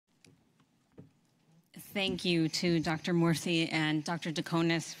Thank you to Dr. Murthy and Dr.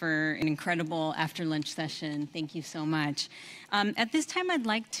 Deconis for an incredible after-lunch session. Thank you so much. At this time, I'd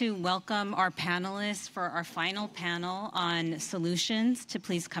like to welcome our panelists for our final panel on solutions to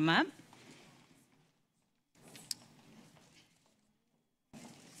please come up.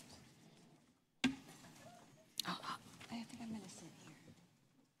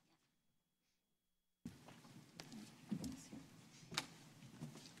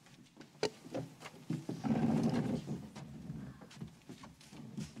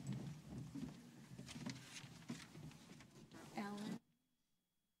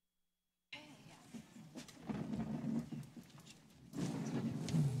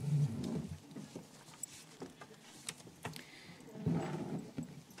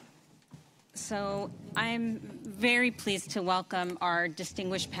 So I'm very pleased to welcome our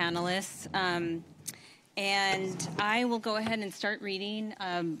distinguished panelists, and I will go ahead and start reading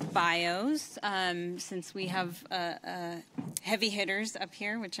bios since we have heavy hitters up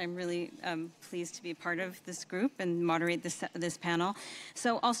here, which I'm really pleased to be a part of this group and moderate this panel.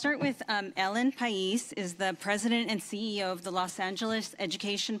 So I'll start with Ellen Pais is the president and CEO of the Los Angeles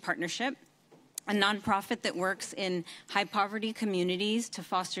Education Partnership, a nonprofit that works in high-poverty communities to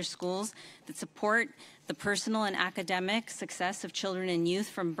foster schools that support the personal and academic success of children and youth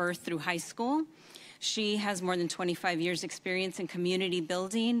from birth through high school. She has more than 25 years' experience in community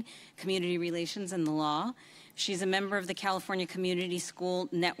building, community relations, and the law. She's a member of the California Community School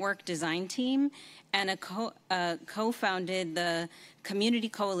Network Design Team and co-founded the Community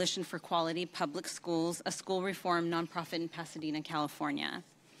Coalition for Quality Public Schools, a school reform nonprofit in Pasadena, California.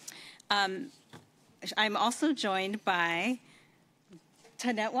 I'm also joined by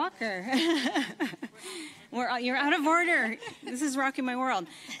Tonette Walker. You're out of order. This is rocking my world.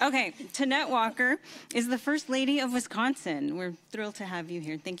 Okay, Tonette Walker is the First Lady of Wisconsin. We're thrilled to have you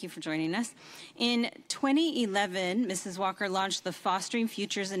here. Thank you for joining us. In 2011, Mrs. Walker launched the Fostering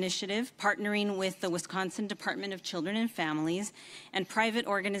Futures Initiative, partnering with the Wisconsin Department of Children and Families and private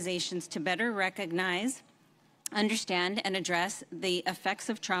organizations to better recognize, understand, and address the effects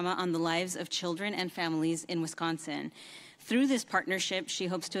of trauma on the lives of children and families in Wisconsin. Through this partnership, she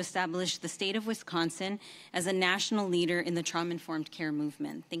hopes to establish the state of Wisconsin as a national leader in the trauma-informed care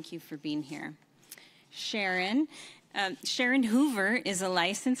movement. Thank you for being here. Sharon Hoover is a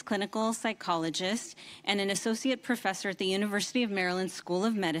licensed clinical psychologist and an associate professor at the University of Maryland School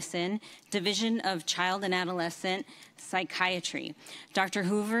of Medicine, Division of Child and Adolescent Psychiatry. Dr.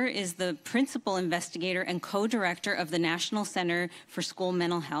 Hoover is the principal investigator and co-director of the National Center for School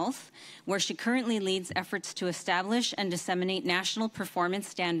Mental Health, where she currently leads efforts to establish and disseminate national performance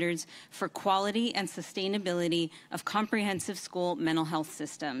standards for quality and sustainability of comprehensive school mental health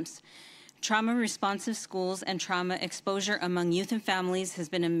systems. Trauma-responsive schools and trauma exposure among youth and families has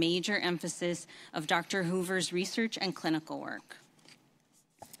been a major emphasis of Dr. Hoover's research and clinical work.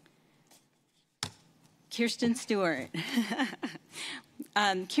 Kiersten Stewart.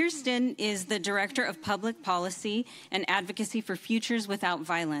 Kiersten is the Director of Public Policy and Advocacy for Futures Without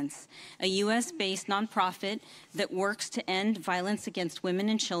Violence, a U.S.-based nonprofit that works to end violence against women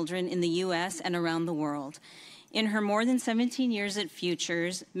and children in the U.S. and around the world. In her more than 17 years at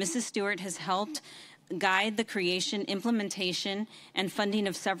Futures, Mrs. Stewart has helped guide the creation, implementation, and funding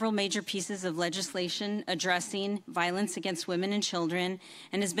of several major pieces of legislation addressing violence against women and children,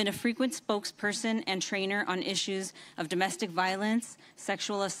 and has been a frequent spokesperson and trainer on issues of domestic violence,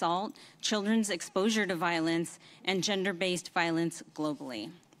 sexual assault, children's exposure to violence, and gender-based violence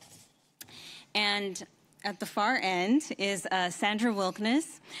globally. And at the far end is Sandra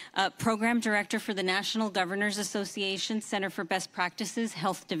Wilkniss, Program Director for the National Governors Association Center for Best Practices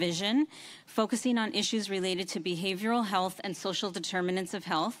Health Division, focusing on issues related to behavioral health and social determinants of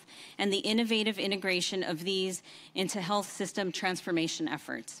health, and the innovative integration of these into health system transformation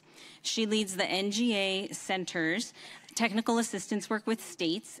efforts. She leads the NGA Center's technical assistance work with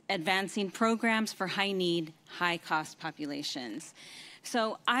states, advancing programs for high-need, high-cost populations.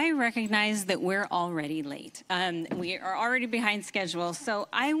 So I recognize that we're already late. We are already behind schedule, so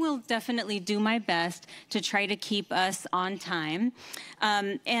I will definitely do my best to try to keep us on time.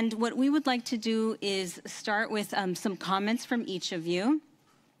 And what we would like to do is start with some comments from each of you.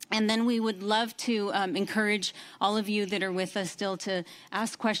 And then we would love to encourage all of you that are with us still to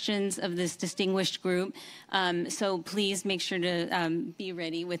ask questions of this distinguished group. So please make sure to be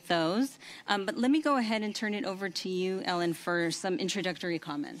ready with those. But let me go ahead and turn it over to you, Ellen, for some introductory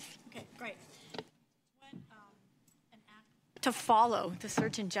comments. Okay, great. An act to follow the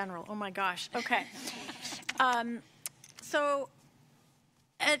Surgeon General. Oh, my gosh. Okay. So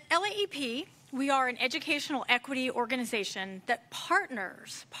at LAEP, We are an educational equity organization that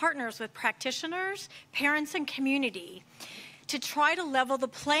partners with practitioners, parents, and community to try to level the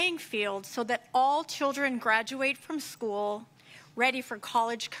playing field so that all children graduate from school ready for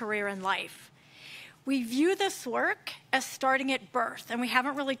college, career, and life. We view this work as starting at birth, and we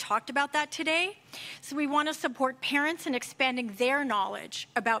haven't really talked about that today. So we want to support parents in expanding their knowledge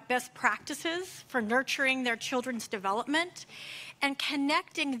about best practices for nurturing their children's development and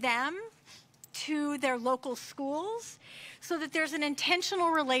connecting them to their local schools so that there's an intentional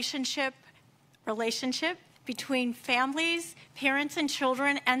relationship between families, parents, and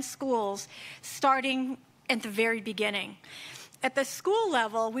children and schools starting at the very beginning. At the school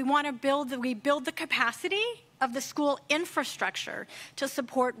level, we want to build the capacity of the school infrastructure to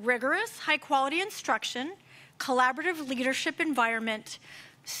support rigorous, high-quality instruction, collaborative leadership environment,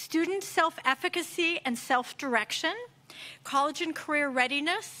 student self-efficacy and self-direction, college and career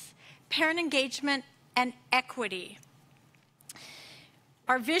readiness, parent engagement, and equity.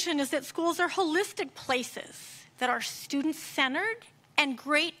 Our vision is that schools are holistic places that are student-centered and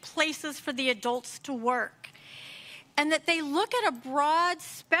great places for the adults to work, and that they look at a broad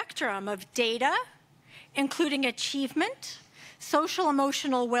spectrum of data, including achievement, social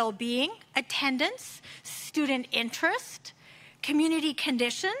emotional well-being, attendance, student interest, community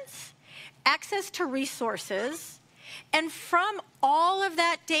conditions, access to resources, and from all of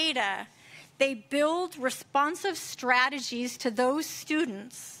that data, they build responsive strategies to those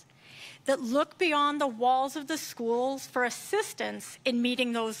students that look beyond the walls of the schools for assistance in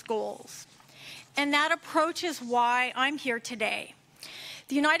meeting those goals. And that approach is why I'm here today.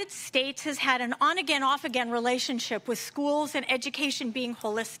 The United States has had an on-again, off-again relationship with schools and education being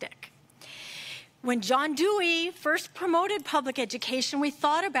holistic. When John Dewey first promoted public education, we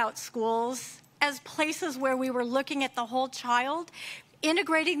thought about schools as places where we were looking at the whole child,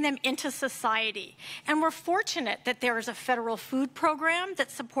 integrating them into society. And we're fortunate that there is a federal food program that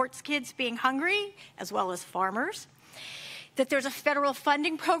supports kids being hungry, as well as farmers, that there's a federal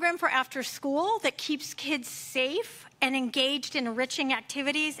funding program for after school that keeps kids safe and engaged in enriching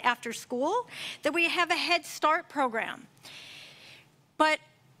activities after school, that we have a Head Start program. But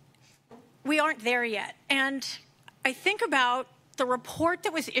we aren't there yet. And I think about the report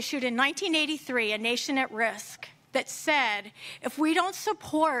that was issued in 1983, A Nation at Risk, that said, if we don't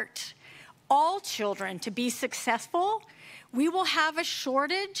support all children to be successful, we will have a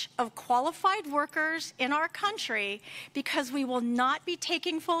shortage of qualified workers in our country because we will not be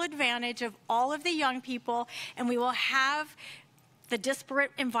taking full advantage of all of the young people, and we will have the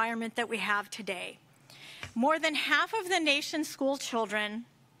disparate environment that we have today. More than half of the nation's school children,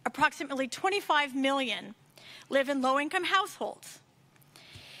 approximately 25 million, live in low-income households.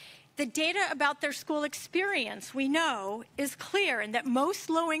 The data about their school experience, we know, is clear in that most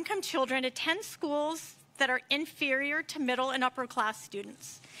low-income children attend schools that are inferior to middle and upper class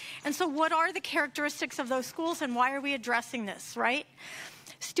students. And so what are the characteristics of those schools, and why are we addressing this, right?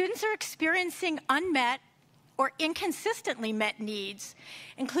 Students are experiencing unmet or inconsistently met needs,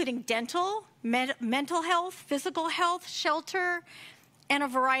 including dental, mental health, physical health, shelter, and a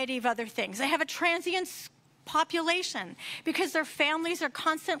variety of other things. They have a transient population because their families are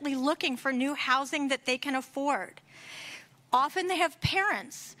constantly looking for new housing that they can afford. Often they have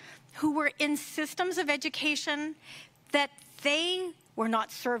parents who were in systems of education that they were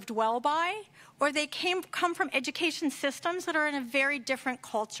not served well by, or they come from education systems that are in a very different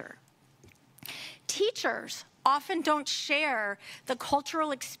culture. Teachers often don't share the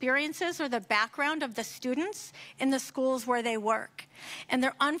cultural experiences or the background of the students in the schools where they work. And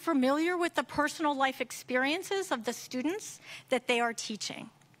they're unfamiliar with the personal life experiences of the students that they are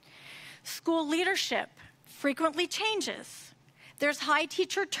teaching. School leadership frequently changes. There's high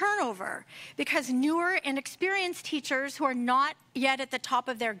teacher turnover because newer and experienced teachers who are not yet at the top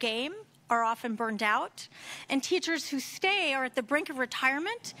of their game are often burned out, and teachers who stay are at the brink of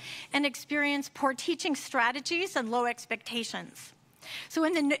retirement and experience poor teaching strategies and low expectations. So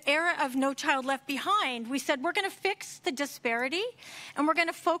in the era of No Child Left Behind, we said we're going to fix the disparity and we're going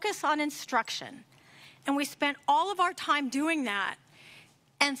to focus on instruction. And we spent all of our time doing that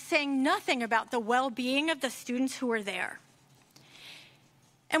and saying nothing about the well-being of the students who were there.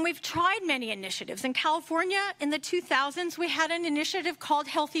 And we've tried many initiatives. In California, in the 2000s, we had an initiative called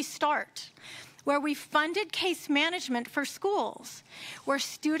Healthy Start, where we funded case management for schools, where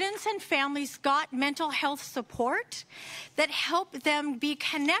students and families got mental health support that helped them be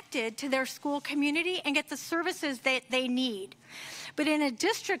connected to their school community and get the services that they need. But in a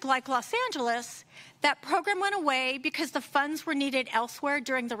district like Los Angeles, that program went away because the funds were needed elsewhere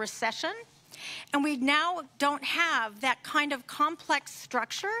during the recession. And we now don't have that kind of complex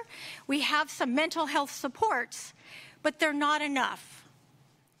structure. We have some mental health supports, but they're not enough.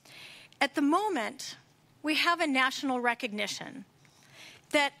 At the moment, we have a national recognition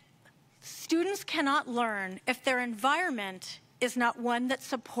that students cannot learn if their environment is not one that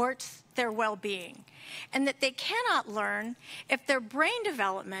supports their well-being, and that they cannot learn if their brain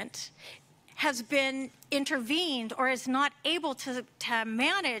development has been intervened or is not able to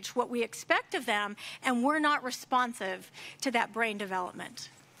manage what we expect of them, and we're not responsive to that brain development.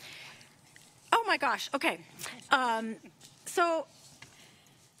 Oh my gosh, okay. So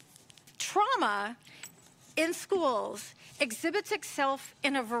trauma in schools exhibits itself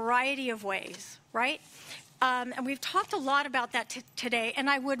in a variety of ways, right? And we've talked a lot about that today, and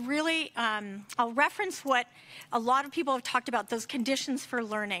I would really, I'll reference what a lot of people have talked about, those conditions for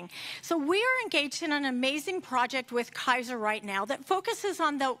learning. So we are engaged in an amazing project with Kaiser right now that focuses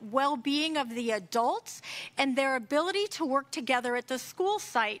on the well-being of the adults and their ability to work together at the school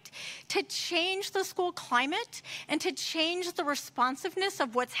site to change the school climate and to change the responsiveness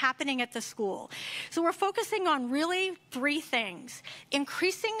of what's happening at the school. So we're focusing on really 3 things: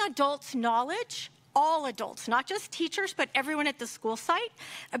 increasing adults' knowledge, all adults, not just teachers, but everyone at the school site,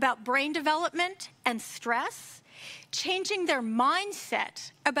 about brain development and stress, changing their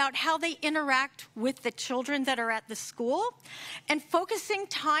mindset about how they interact with the children that are at the school, and focusing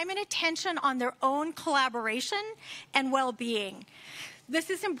time and attention on their own collaboration and well-being. This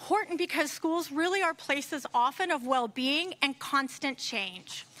is important because schools really are places often of well-being and constant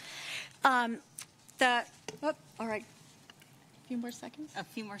change. All right. Few more seconds? A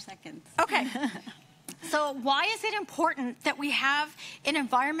few more seconds. Okay. So why is it important that we have an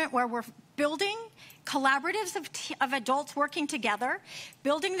environment where we're building collaboratives of adults working together,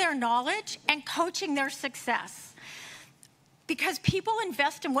 building their knowledge, and coaching their success? Because people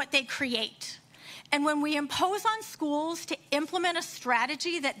invest in what they create. And when we impose on schools to implement a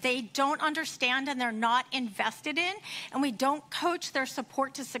strategy that they don't understand and they're not invested in, and we don't coach their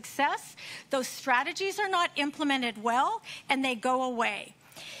support to success, those strategies are not implemented well, and they go away.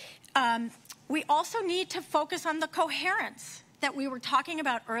 We also need to focus on the coherence that we were talking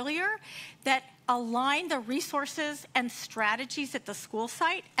about earlier, that align the resources and strategies at the school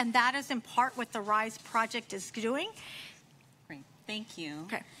site, and that is in part what the RISE project is doing. Great, thank you.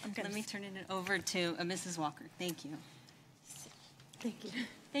 Okay, let me turn it over to Mrs. Walker. Thank you. Thank you.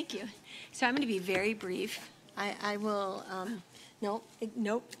 Thank you. So I'm going to be very brief. I will, nope.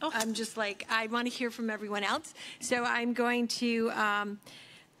 Oh. I'm just like, I want to hear from everyone else. So I'm going to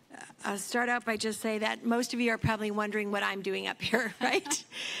start out by just say that most of you are probably wondering what I'm doing up here, right?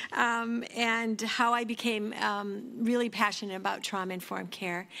 And how I became really passionate about trauma-informed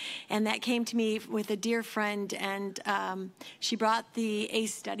care. And that came to me with a dear friend, and she brought the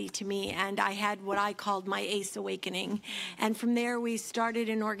ACE study to me, and I had what I called my ACE awakening. And from there, we started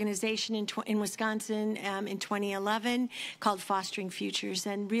an organization in Wisconsin in 2011 called Fostering Futures.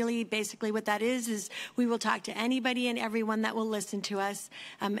 And really, basically what that is we will talk to anybody and everyone that will listen to us,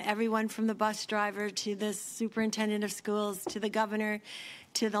 everyone from the bus driver to the superintendent of schools to the governor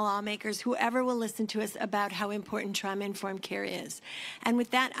to the lawmakers, whoever will listen to us about how important trauma-informed care is. And with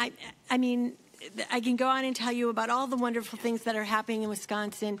that, I mean, I can go on and tell you about all the wonderful things that are happening in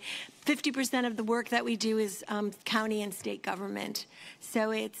Wisconsin. 50% of the work that we do is county and state government. So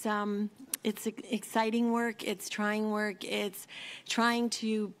it's exciting work, it's trying work, it's trying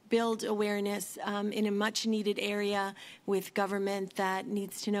to build awareness in a much needed area with government that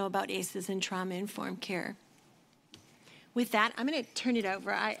needs to know about ACEs and trauma-informed care. With that, I'm going to turn it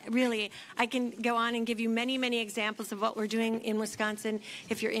over. I can go on and give you many, many examples of what we're doing in Wisconsin.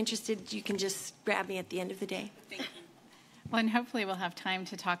 If you're interested, you can just grab me at the end of the day. Thank you. Well, and hopefully we'll have time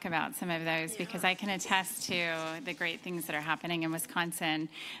to talk about some of those, because I can attest to the great things that are happening in Wisconsin.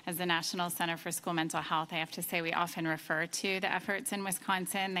 As the National Center for School Mental Health, I have to say we often refer to the efforts in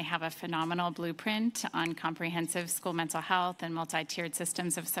Wisconsin. They have a phenomenal blueprint on comprehensive school mental health and multi-tiered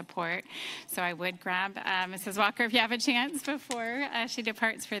systems of support. So I would grab Mrs. Walker if you have a chance before she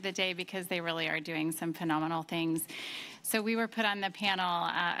departs for the day, because they really are doing some phenomenal things. So we were put on the panel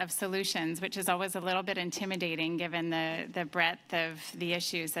of solutions, which is always a little bit intimidating given the breadth of the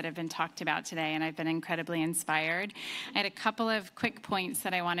issues that have been talked about today, and I've been incredibly inspired. I had a couple of quick points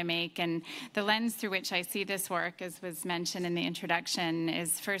that I want to make, and the lens through which I see this work, as was mentioned in the introduction,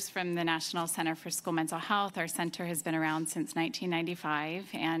 is first from the National Center for School Mental Health. Our center has been around since 1995,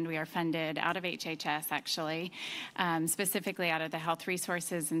 and we are funded out of HHS, actually, specifically out of the Health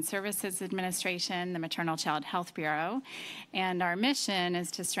Resources and Services Administration, the Maternal Child Health Bureau. And our mission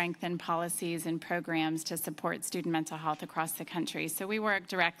is to strengthen policies and programs to support student mental health across the country. So we work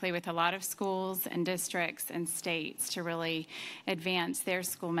directly with a lot of schools and districts and states to really advance their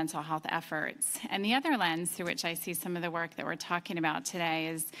school mental health efforts. And the other lens through which I see some of the work that we're talking about today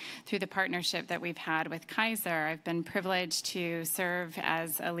is through the partnership that we've had with Kaiser. I've been privileged to serve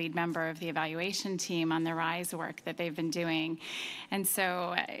as a lead member of the evaluation team on the RISE work that they've been doing. And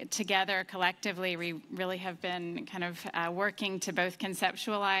so together, collectively, we really have been kind of working to both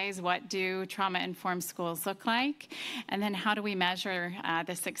conceptualize what do trauma-informed schools look like, and then how do we measure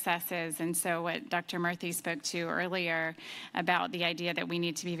the successes. And so what Dr. Murthy spoke to earlier about the idea that we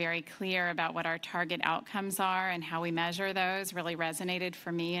need to be very clear about what our target outcomes are and how we measure those really resonated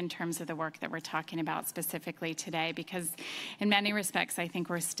for me in terms of the work that we're talking about specifically today, because in many respects, I think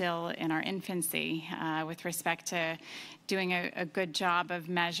we're still in our infancy with respect to doing a good job of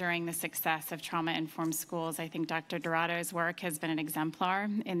measuring the success of trauma-informed schools. I think Dr. Dorado's work has been an exemplar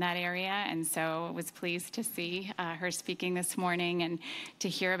in that area, and so I was pleased to see her speaking this morning and to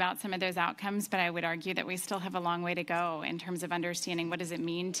hear about some of those outcomes, but I would argue that we still have a long way to go in terms of understanding what does it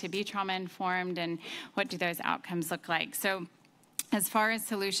mean to be trauma-informed and what do those outcomes look like. So as far as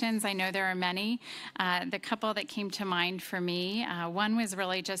solutions, I know there are many. The couple that came to mind for me, one was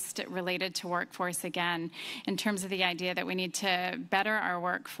really just related to workforce again, in terms of the idea that we need to better our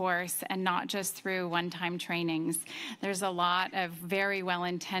workforce and not just through one-time trainings. There's a lot of very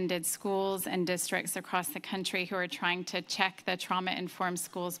well-intended schools and districts across the country who are trying to check the trauma-informed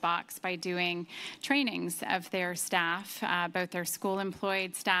schools box by doing trainings of their staff, both their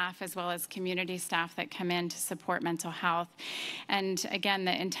school-employed staff as well as community staff that come in to support mental health. And again,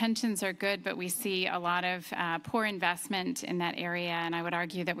 the intentions are good, but we see a lot of poor investment in that area. And I would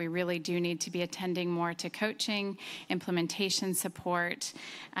argue that we really do need to be attending more to coaching, implementation support.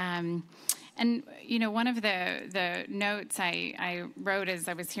 And, you know, one of the notes I wrote as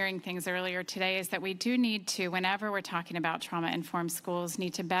I was hearing things earlier today is that we do need to, whenever we're talking about trauma-informed schools,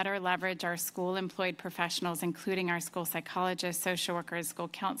 need to better leverage our school-employed professionals, including our school psychologists, social workers, school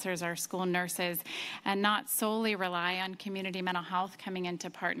counselors, our school nurses, and not solely rely on community mental health coming in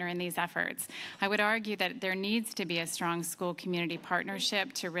to partner in these efforts. I would argue that there needs to be a strong school-community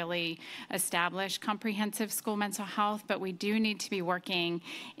partnership to really establish comprehensive school mental health, but we do need to be working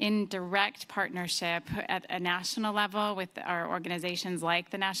in direct partnership at a national level with our organizations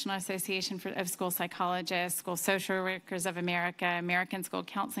like the National Association of School Psychologists, School Social Workers of America, American School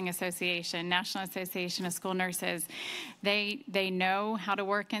Counseling Association, National Association of School Nurses. They know how to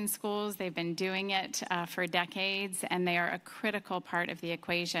work in schools. They've been doing it for decades, and they are a critical part of the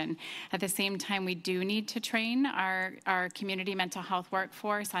equation. At the same time, we do need to train our community mental health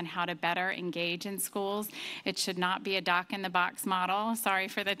workforce on how to better engage in schools. It should not be a doc-in-the-box model. Sorry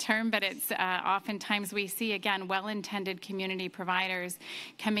for the term, but it's oftentimes we see, again, well-intended community providers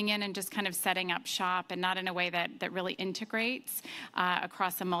coming in and just kind of setting up shop, and not in a way that really integrates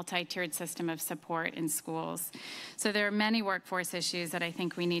across a multi-tiered system of support in schools. So there are many workforce issues that I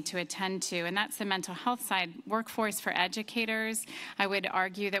think we need to attend to, and that's the mental health side. Workforce for educators, I would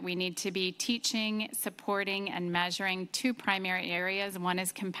argue that we need to be teaching, supporting, and measuring two primary areas. One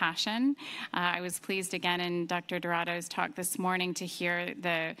is compassion. I was pleased again in Dr. Dorado's talk this morning to hear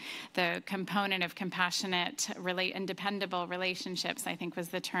the component of compassionate and dependable relationships, I think was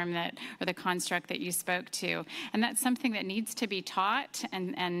the term that, or the construct that you spoke to. And that's something that needs to be taught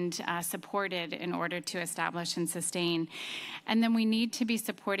and supported in order to establish and sustain. And then we need to be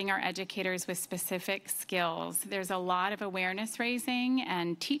supporting our educators with specific skills. There's a lot of awareness raising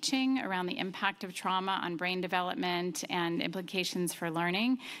and teaching around the impact of trauma on brain development and implications for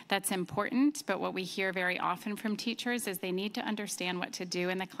learning. That's important, but what we hear very often from teachers is they need to understand what to do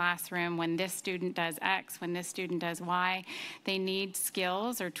in the classroom when this student does X, when this student does Y. They need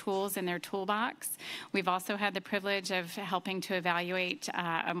skills or tools in their toolbox. We've also had the privilege of helping to evaluate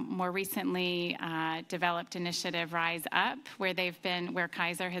a more recently developed initiative, Rise Up, where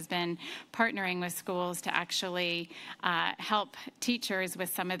Kaiser has been partnering with schools to actually help teachers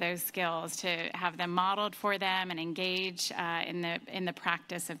with some of those skills, to have them modeled for them and engage in the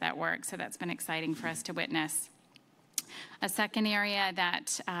practice of that work. So that's been exciting for us to witness. A second area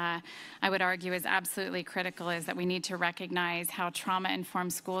that I would argue is absolutely critical is that we need to recognize how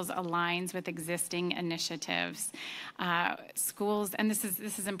trauma-informed schools aligns with existing initiatives. Schools, and this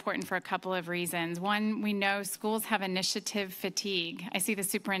is important for a couple of reasons. One, we know schools have initiative fatigue. I see the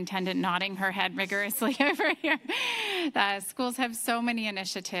superintendent nodding her head rigorously over here. Schools have so many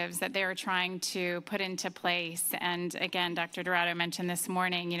initiatives that they are trying to put into place. And again, Dr. Dorado mentioned this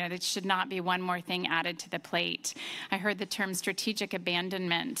morning, that should not be one more thing added to the plate. I heard the term strategic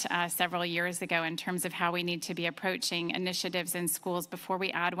abandonment several years ago in terms of how we need to be approaching initiatives in schools. Before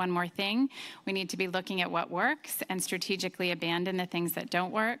we add one more thing, we need to be looking at what works and strategically abandon the things that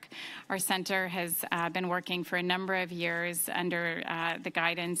don't work. Our center has been working for a number of years under the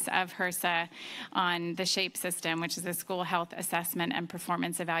guidance of HRSA on the SHAPE system, which is the School Health Assessment and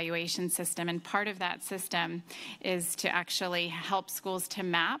Performance Evaluation System. And part of that system is to actually help schools to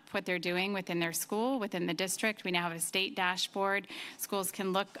map what they're doing within their school, within the district. We now have a state dashboard. Schools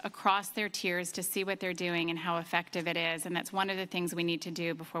can look across their tiers to see what they're doing and how effective it is. And that's one of the things we need to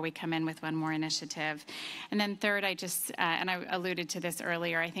do before we come in with one more initiative. And then third, and I alluded to this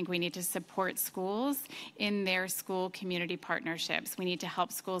earlier, I think we need to support schools in their school community partnerships. We need to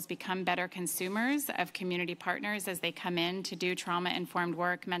help schools become better consumers of community partners as they come in to do trauma-informed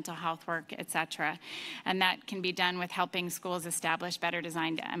work, mental health work, et cetera. And that can be done with helping schools establish better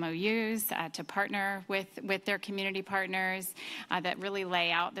designed MOUs to partner with their community partners that really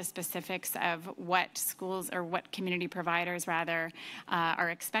lay out the specifics of what schools, or what community providers rather, are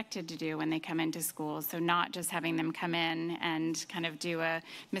expected to do when they come into schools. So not just having them come in and kind of do a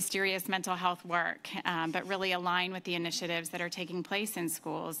mysterious mental health work, but really align with the initiatives that are taking place in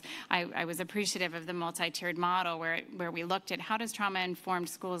schools. I was appreciative of the multi-tiered model where we looked at how does trauma-informed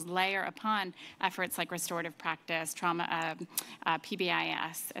schools layer upon efforts like restorative practice, trauma,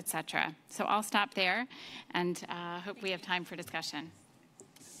 PBIS, et cetera. So I'll stop there and hope we have time for discussion.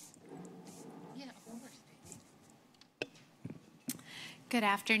 Good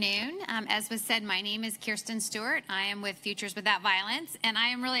afternoon. As was said, my name is Kiersten Stewart. I am with Futures Without Violence, and I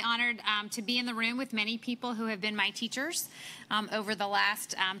am really honored to be in the room with many people who have been my teachers over the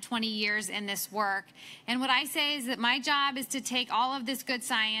last 20 years in this work. And what I say is that my job is to take all of this good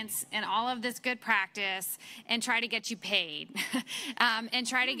science and all of this good practice and try to get you paid and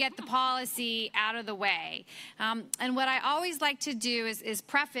try to get the policy out of the way. And what I always like to do is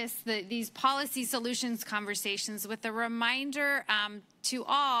preface these policy solutions conversations with a reminder to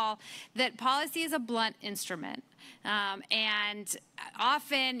all that policy is a blunt instrument. And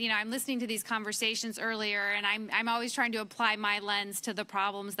often, I'm listening to these conversations earlier, and I'm always trying to apply my lens to the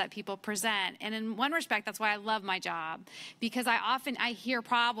problems that people present. And in one respect, that's why I love my job, because I hear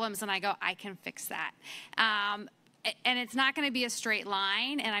problems and I go, I can fix that. And it's not going to be a straight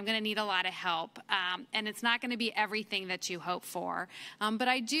line, and I'm going to need a lot of help. And it's not going to be everything that you hope for. But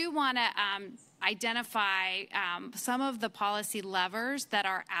I do want to identify some of the policy levers that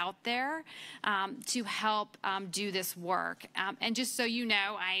are out there to help do this work. And just so you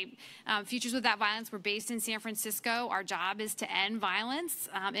know, Futures Without Violence, we're based in San Francisco. Our job is to end violence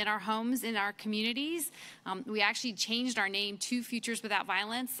in our homes, in our communities. We actually changed our name to Futures Without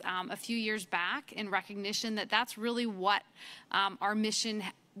Violence a few years back in recognition that that's really what our mission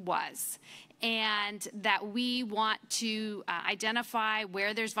was. And that we want to identify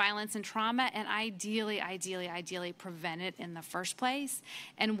where there's violence and trauma and ideally prevent it in the first place.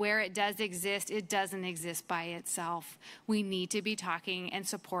 And where it does exist, it doesn't exist by itself. We need to be talking and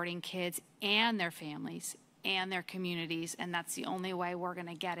supporting kids and their families and their communities, and that's the only way we're going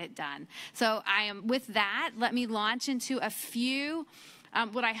to get it done. So with that, let me launch into a few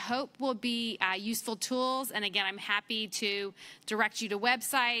what I hope will be useful tools. And again, I'm happy to direct you to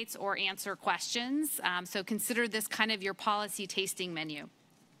websites or answer questions. So consider this kind of your policy tasting menu.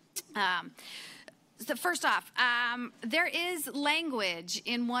 So first off, there is language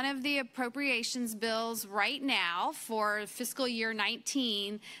in one of the appropriations bills right now for fiscal year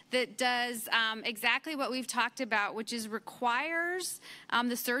 19 that does exactly what we've talked about, which is requires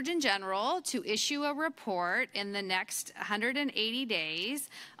the Surgeon General to issue a report in the next 180 days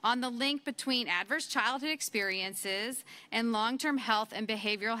on the link between adverse childhood experiences and long-term health and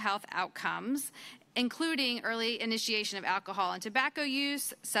behavioral health outcomes, including early initiation of alcohol and tobacco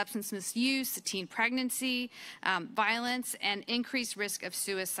use, substance misuse, teen pregnancy, violence, and increased risk of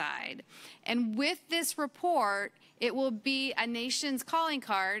suicide. And with this report, it will be a nation's calling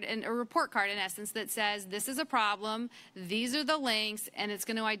card and a report card, in essence, that says this is a problem, these are the links, and it's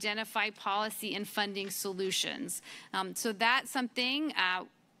going to identify policy and funding solutions. So that's something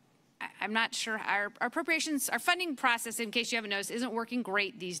I'm not sure our appropriations, our funding process, in case you haven't noticed, isn't working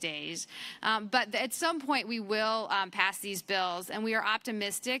great these days. But at some point we will pass these bills, and we are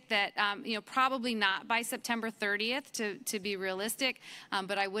optimistic that, probably not by September 30th to be realistic,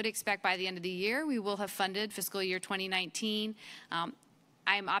 but I would expect by the end of the year we will have funded fiscal year 2019.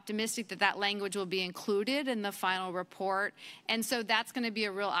 I'm optimistic that that language will be included in the final report. And so that's going to be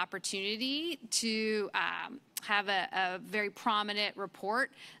a real opportunity to have a very prominent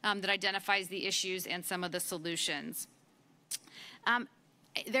report that identifies the issues and some of the solutions.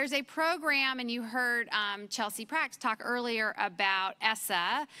 there's a program, and you heard Chelsea Prax talk earlier about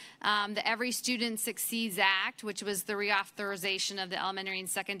ESSA, the Every Student Succeeds Act, which was the reauthorization of the Elementary and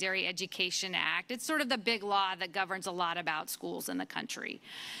Secondary Education Act. It's sort of the big law that governs a lot about schools in the country.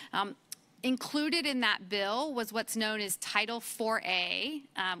 Included in that bill was what's known as Title 4A.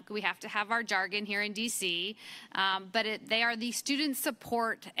 We have to have our jargon here in DC, but they are the student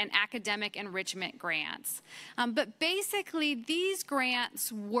support and academic enrichment grants. But basically, these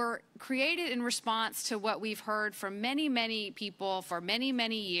grants were created in response to what we've heard from many, many people for many,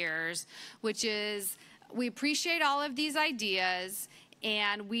 many years, which is we appreciate all of these ideas,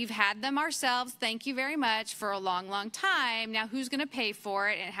 and we've had them ourselves, thank you very much, for a long, long time. Now, who's going to pay for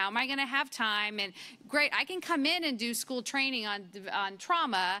it, and how am I going to have time? And great, I can come in and do school training on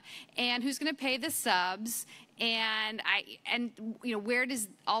trauma, and who's going to pay the subs? And you know, where does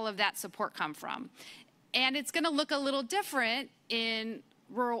all of that support come from? And it's going to look a little different in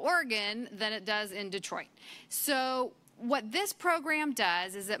rural Oregon than it does in Detroit. So what this program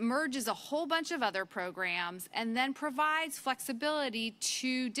does is it merges a whole bunch of other programs and then provides flexibility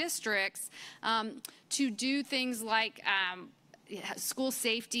to districts to do things like school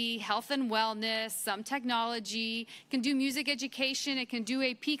safety, health and wellness, some technology, it can do music education, it can do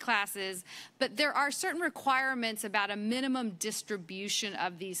AP classes, but there are certain requirements about a minimum distribution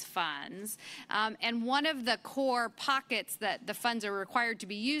of these funds. And one of the core pockets that the funds are required to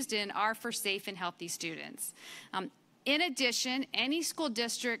be used in are for safe and healthy students. In addition, any school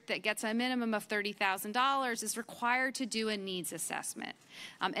district that gets a minimum of $30,000 is required to do a needs assessment.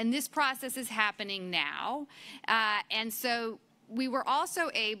 And this process is happening now. And so we were also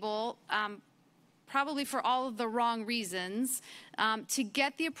able, probably for all of the wrong reasons, to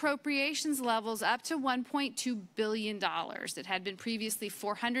get the appropriations levels up to $1.2 billion. It had been previously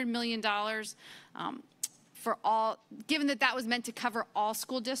 $400 million. For all, given that that was meant to cover all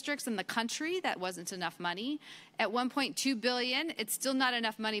school districts in the country, that wasn't enough money. At $1.2 billion, it's still not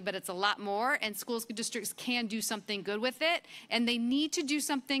enough money, but it's a lot more, and school districts can do something good with it, and they need to do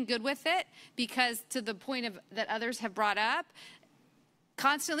something good with it because, to the point of that others have brought up,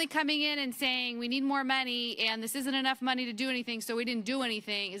 constantly coming in and saying we need more money and this isn't enough money to do anything, so we didn't do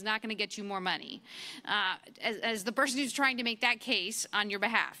anything, is not going to get you more money. As the person who's trying to make that case on your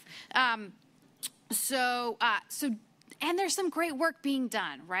behalf. And there's some great work being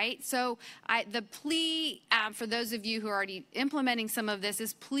done, right? So the plea for those of you who are already implementing some of this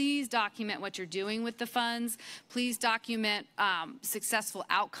is please document what you're doing with the funds. Please document successful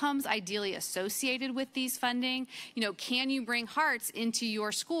outcomes ideally associated with these funding. You know, can you bring hearts into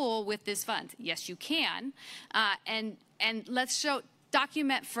your school with this fund? Yes, you can. And let's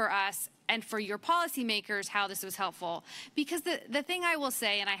document for us and for your policymakers how this was helpful. Because the thing I will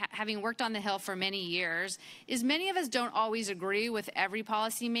say, and having worked on the Hill for many years, is many of us don't always agree with every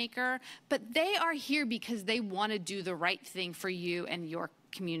policymaker, but they are here because they want to do the right thing for you and your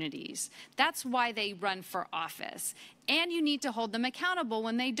communities. That's why they run for office. And you need to hold them accountable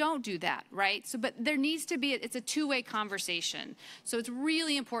when they don't do that, right? So, but there needs to be, it's a two-way conversation. So it's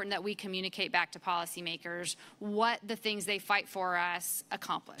really important that we communicate back to policymakers what the things they fight for us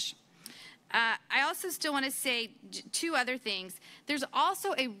accomplish. I also still want to say two other things. There's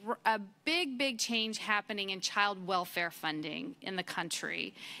also a big, big change happening in child welfare funding in the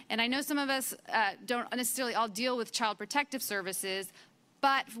country. And I know some of us don't necessarily all deal with child protective services,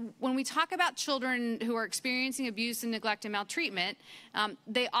 but when we talk about children who are experiencing abuse and neglect and maltreatment,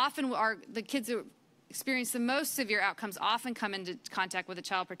 they often are, the kids who experience the most severe outcomes often come into contact with the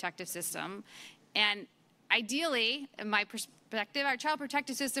child protective system. And ideally, in my perspective, our child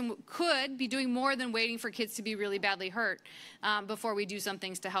protective system could be doing more than waiting for kids to be really badly hurt before we do some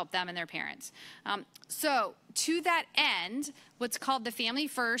things to help them and their parents. So to that end, what's called the Family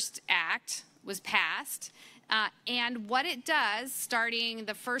First Act was passed. And what it does, starting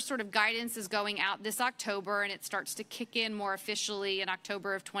the first sort of guidance is going out this October, and it starts to kick in more officially in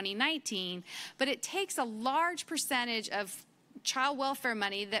October of 2019. But it takes a large percentage of child welfare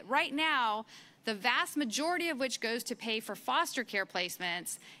money that right now, the vast majority of which goes to pay for foster care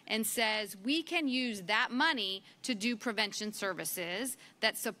placements, and says we can use that money to do prevention services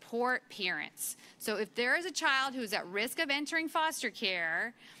that support parents. So if there is a child who is at risk of entering foster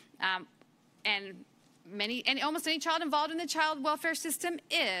care, and almost any child involved in the child welfare system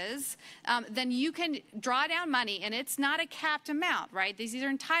is, then you can draw down money, and it's not a capped amount, right? These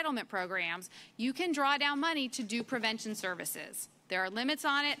are entitlement programs. You can draw down money to do prevention services. There are limits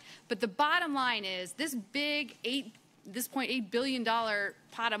on it, but the bottom line is this big this $0.8 billion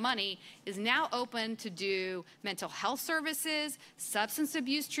pot of money is now open to do mental health services, substance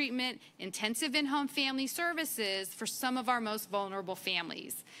abuse treatment, intensive in-home family services for some of our most vulnerable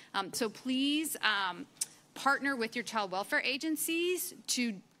families. So please partner with your child welfare agencies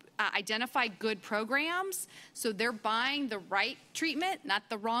to identify good programs so they're buying the right treatment, not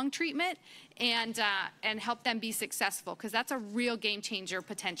the wrong treatment, and help them be successful, because that's a real game changer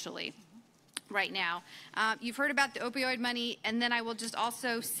potentially right now. You've heard about the opioid money, and then I will just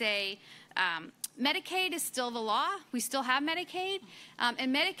also say Medicaid is still the law. We still have Medicaid,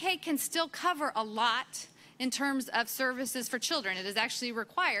 and Medicaid can still cover a lot in terms of services for children. It is actually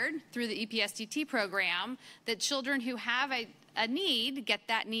required through the EPSDT program that children who have a need get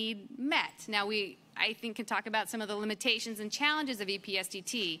that need met. Now, I think, can talk about some of the limitations and challenges of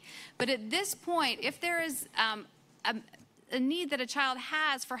EPSDT, but at this point, if there is a need that a child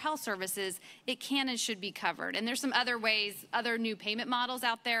has for health services, it can and should be covered. And there's some other ways, other new payment models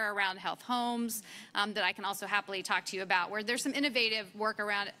out there around health homes that I can also happily talk to you about, where there's some innovative work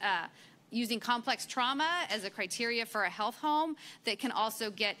around using complex trauma as a criteria for a health home that can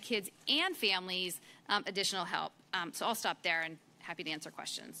also get kids and families additional help. So I'll stop there and happy to answer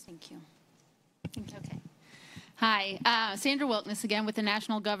questions. Thank you. Okay. Hi, Sandra Wilkniss again with the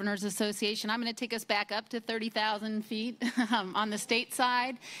National Governors Association. I'm going to take us back up to 30,000 feet on the state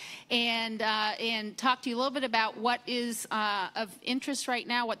side and talk to you a little bit about what is of interest right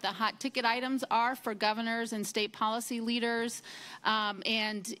now, what the hot ticket items are for governors and state policy leaders,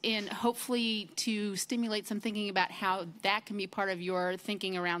 and hopefully to stimulate some thinking about how that can be part of your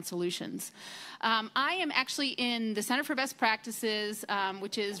thinking around solutions. I am actually in the Center for Best Practices,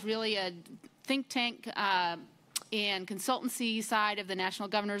 which is really a think tank and consultancy side of the National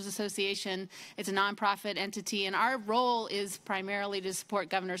Governors Association. It's a nonprofit entity, and our role is primarily to support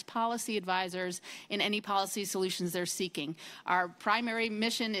governors' policy advisors in any policy solutions they're seeking. Our primary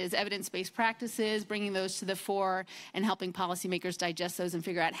mission is evidence-based practices, bringing those to the fore and helping policymakers digest those and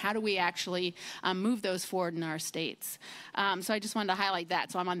figure out how do we actually move those forward in our states. So I just wanted to highlight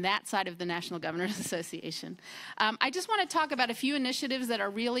that. So I'm on that side of the National Governors Association. I just want to talk about a few initiatives that are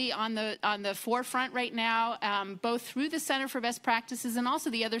really on the forefront right now, both through the Center for Best Practices and also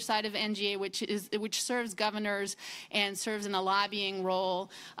the other side of NGA, which serves governors and serves in a lobbying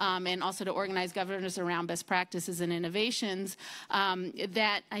role, and also to organize governors around best practices and innovations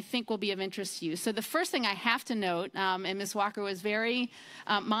that I think will be of interest to you. So the first thing I have to note, and Ms. Walker was very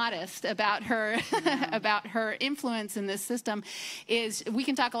modest about her about her influence in this system, is we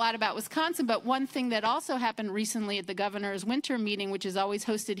can talk a lot about Wisconsin, but one thing that also happened recently at the governor's winter meeting, which is always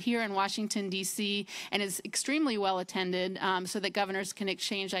hosted here in Washington, D.C., and is extremely well attended, so that governors can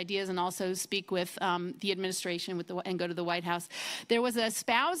exchange ideas and also speak with the administration and go to the White House. There was a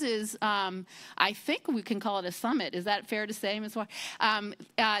spouses, I think we can call it a summit. Is that fair to say, Ms. Walker?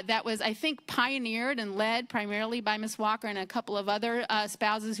 That was, I think, pioneered and led primarily by Ms. Walker and a couple of other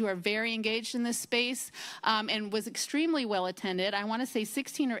spouses who are very engaged in this space, and was extremely well attended. I want to say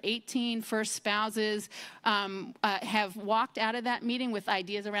 16 or 18 first spouses have walked out of that meeting with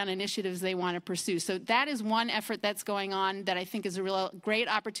ideas around initiatives they want to pursue. So that is one effort that's going on that I think is a real great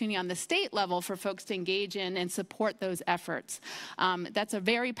opportunity on the state level for folks to engage in and support those efforts. That's a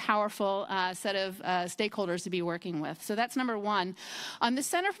very powerful set of stakeholders to be working with. So that's number one. On the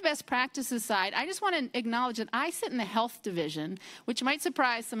Center for Best Practices side, I just want to acknowledge that I sit in the health division, which might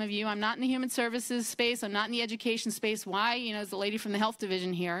surprise some of you. I'm not in the human services space. I'm not in the education space. Why? As the lady from the health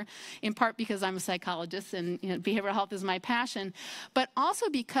division here, in part because I'm a psychologist and behavioral health is my passion, but also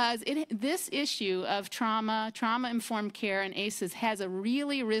because this issue of trauma-informed care, and ACEs has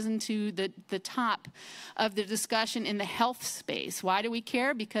really risen to the top of the discussion in the health space. Why do we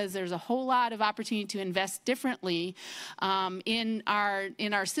care? Because there's a whole lot of opportunity to invest differently in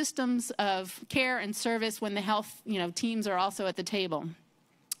our systems of care and service when the health teams are also at the table.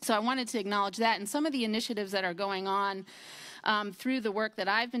 So I wanted to acknowledge that, and some of the initiatives that are going on through the work that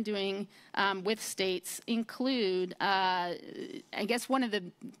I've been doing with states include, I guess one of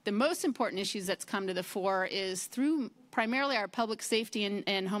the most important issues that's come to the fore is through primarily our Public Safety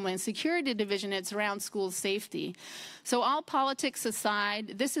and Homeland Security Division. It's around school safety. So all politics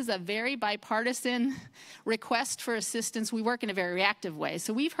aside, this is a very bipartisan request for assistance. We work in a very reactive way.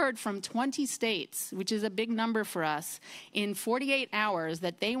 So we've heard from 20 states, which is a big number for us, in 48 hours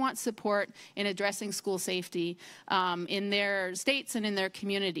that they want support in addressing school safety in their states and in their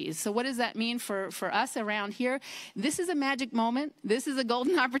communities. So what does that mean for us around here? This is a magic moment. This is a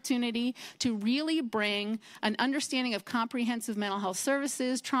golden opportunity to really bring an understanding of of comprehensive mental health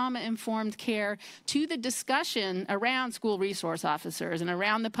services, trauma-informed care, to the discussion around school resource officers and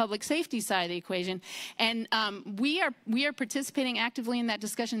around the public safety side of the equation. And we are participating actively in that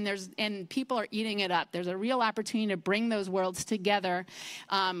discussion, and people are eating it up. There's a real opportunity to bring those worlds together,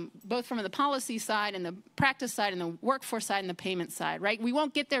 both from the policy side and the practice side and the workforce side and the payment side, right? We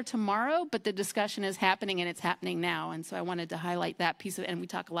won't get there tomorrow, but the discussion is happening, and it's happening now. And so I wanted to highlight that piece of it, and we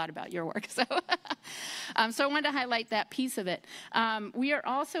talk a lot about your work. So, so I wanted to highlight that piece of it. We are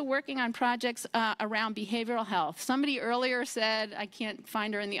also working on projects around behavioral health. Somebody earlier said, I can't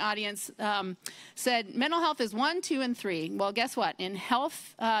find her in the audience, said mental health is 1, 2, and 3. Well, guess what? In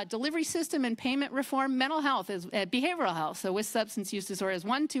health delivery system and payment reform, mental health is behavioral health. So with substance use disorder is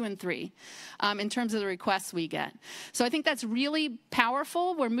 1, 2, and 3 in terms of the requests we get. So I think that's really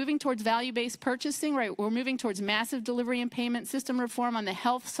powerful. We're moving towards value-based purchasing, right? We're moving towards massive delivery and payment system reform on the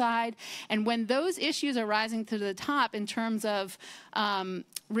health side. And when those issues are rising to the top in terms of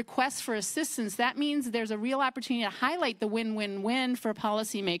requests for assistance, that means there's a real opportunity to highlight the win-win-win for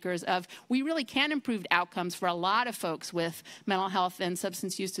policymakers of we really can improve outcomes for a lot of folks with mental health and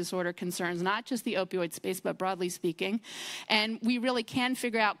substance use disorder concerns, not just the opioid space, but broadly speaking. And we really can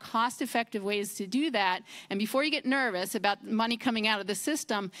figure out cost-effective ways to do that. And before you get nervous about money coming out of the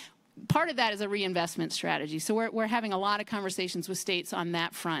system, part of that is a reinvestment strategy. So we're having a lot of conversations with states on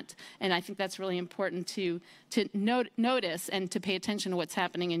that front. And I think that's really important to notice and to pay attention to what's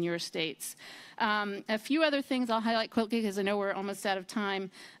happening in your states. A few other things I'll highlight quickly because I know we're almost out of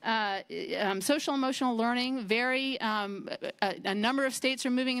time. Social emotional learning, a number of states are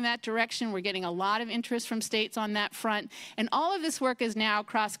moving in that direction. We're getting a lot of interest from states on that front. And all of this work is now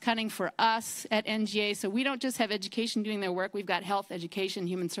cross-cutting for us at NGA. So we don't just have education doing their work. We've got health, education,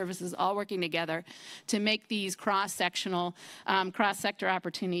 human services all working together to make these cross-sectional, cross-sector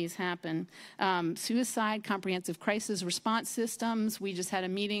opportunities happen. Suicide, comprehensive crisis response systems. We just had a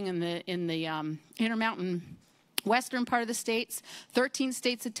meeting in the Intermountain western part of the states. 13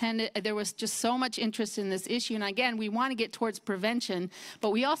 states attended. There was just so much interest in this issue. And again, we want to get towards prevention,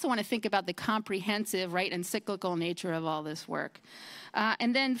 but we also want to think about the comprehensive, right, and cyclical nature of all this work.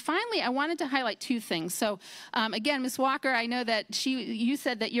 And then finally, I wanted to highlight two things. So again, Ms. Walker, I know that you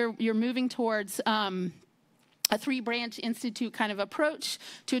said that you're moving towards a 3-branch institute kind of approach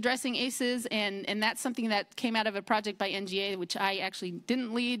to addressing ACEs, and that's something that came out of a project by NGA, which I actually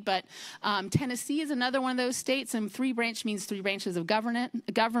didn't lead, but Tennessee is another one of those states, and 3-branch means 3 branches of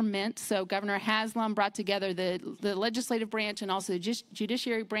government. So Governor Haslam brought together the legislative branch and also the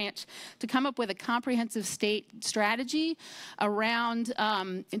judiciary branch to come up with a comprehensive state strategy around,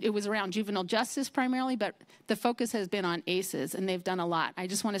 it was around juvenile justice primarily, but the focus has been on ACEs, and they've done a lot. I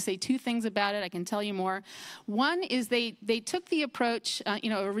just want to say 2 things about it. I can tell you more. One is they took the approach,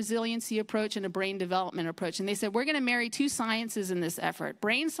 a resiliency approach and a brain development approach, and they said, we're going to marry 2 sciences in this effort,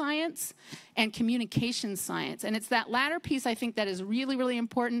 brain science and communication science. And it's that latter piece, I think, that is really, really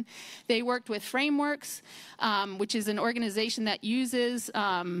important. They worked with Frameworks, which is an organization that uses,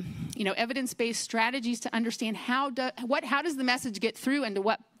 evidence-based strategies to understand how does the message get through and to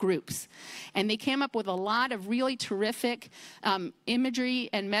what groups. And they came up with a lot of really terrific imagery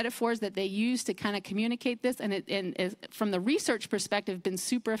and metaphors that they use to kind of communicate this. And from the research perspective, been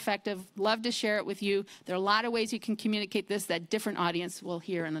super effective. Love to share it with you. There are a lot of ways you can communicate this that different audience will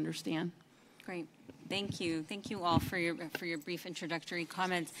hear and understand. Great. Thank you. Thank you all for your brief introductory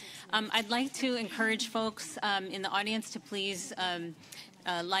comments. I'd like to encourage folks in the audience to please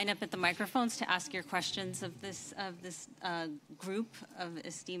line up at the microphones to ask your questions of this group of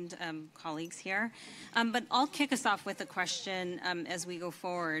esteemed colleagues here. But I'll kick us off with a question as we go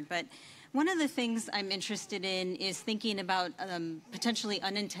forward. But one of the things I'm interested in is thinking about potentially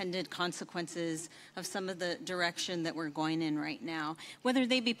unintended consequences of some of the direction that we're going in right now, whether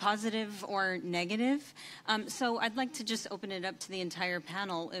they be positive or negative. So I'd like to just open it up to the entire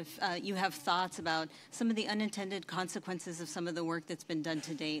panel if you have thoughts about some of the unintended consequences of some of the work that's been done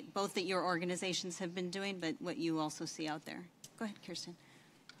to date, both that your organizations have been doing, but what you also see out there. Go ahead, Kiersten.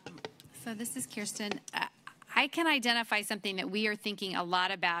 So this is Kiersten. I can identify something that we are thinking a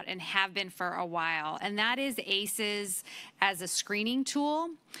lot about and have been for a while, and that is ACEs as a screening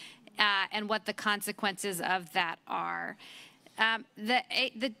tool and what the consequences of that are.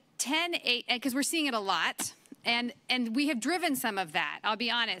 The 10, because we're seeing it a lot. And we have driven some of that, I'll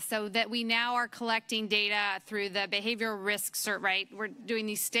be honest, so that we now are collecting data through the behavioral risk cert, right? We're doing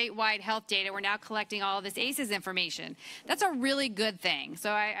these statewide health data. We're now collecting all of this ACEs information. That's a really good thing.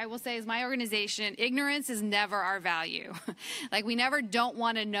 So I will say, as my organization, ignorance is never our value. Like, we never don't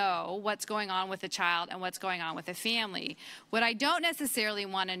want to know what's going on with a child and what's going on with a family. What I don't necessarily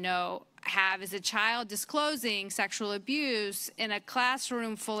want to have is a child disclosing sexual abuse in a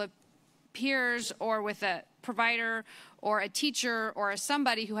classroom full of peers or with a provider or a teacher or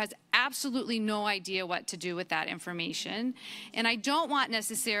somebody who has absolutely no idea what to do with that information. And I don't want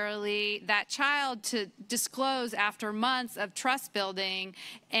necessarily that child to disclose after months of trust building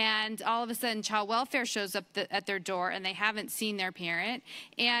and all of a sudden child welfare shows up at their door and they haven't seen their parent.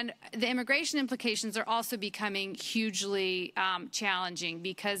 And the immigration implications are also becoming hugely challenging,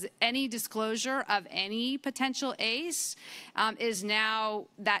 because any disclosure of any potential ACE is now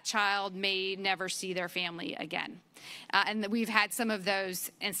that child may never see their family again. And we've had some of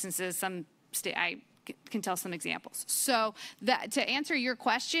those instances. I can tell some examples. So to answer your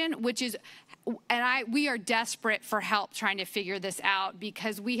question, which is, we are desperate for help trying to figure this out,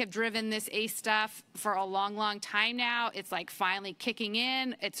 because we have driven this ACE stuff for a long, long time now. It's like finally kicking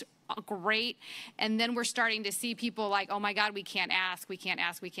in. It's great. And then we're starting to see people like, oh my God, we can't ask,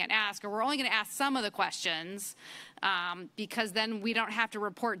 or we're only going to ask some of the questions because then we don't have to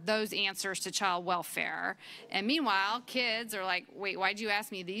report those answers to child welfare. And meanwhile, kids are like, wait, why'd you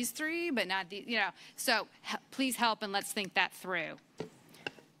ask me these three, but not these, So please help and let's think that through.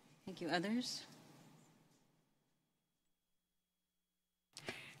 Thank you. Others?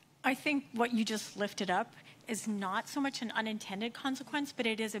 I think what you just lifted up is not so much an unintended consequence, but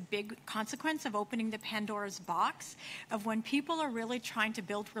it is a big consequence of opening the Pandora's box of when people are really trying to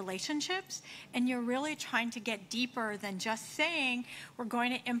build relationships and you're really trying to get deeper than just saying we're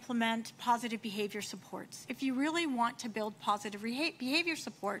going to implement positive behavior supports. If you really want to build positive behavior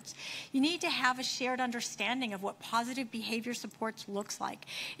supports, you need to have a shared understanding of what positive behavior supports looks like.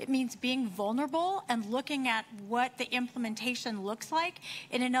 It means being vulnerable and looking at what the implementation looks like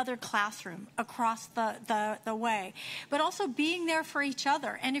in another classroom across the way, but also being there for each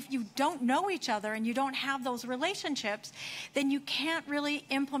other. And if you don't know each other and you don't have those relationships, then you can't really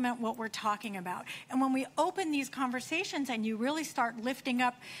implement what we're talking about. And when we open these conversations and you really start lifting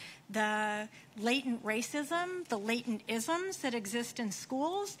up the latent racism, the latent isms that exist in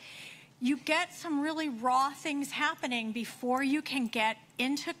schools, you get some really raw things happening before you can get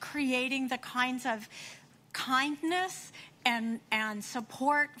into creating the kinds of kindness and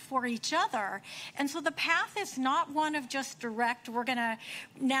support for each other. And so the path is not one of just direct, we're going to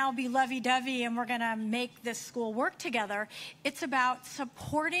now be lovey-dovey and we're going to make this school work together. It's about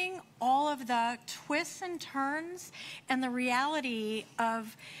supporting all of the twists and turns and the reality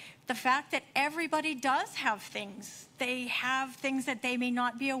of the fact that everybody does have things. They have things that they may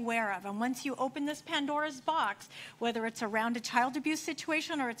not be aware of. And once you open this Pandora's box, whether it's around a child abuse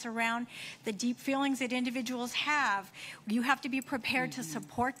situation or it's around the deep feelings that individuals have, you have to be prepared to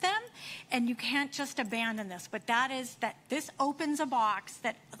support them, and you can't just abandon this. But this opens a box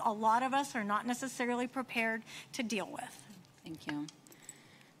that a lot of us are not necessarily prepared to deal with. Thank you.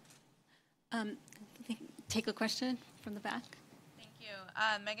 Take a question from the back.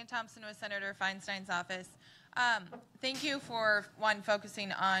 Megan Thompson with Senator Feinstein's office. Thank you for,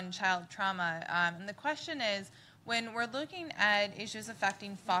 focusing on child trauma. And the question is, when we're looking at issues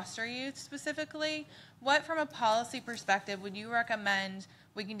affecting foster youth specifically, what from a policy perspective would you recommend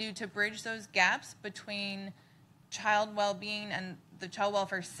we can do to bridge those gaps between child well-being and the child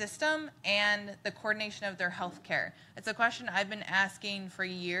welfare system and the coordination of their health care? It's a question I've been asking for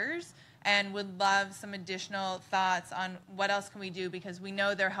years, and would love some additional thoughts on what else can we do, because we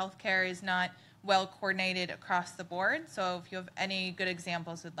know their health care is not well coordinated across the board. So if you have any good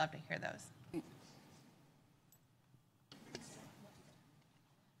examples, we'd love to hear those.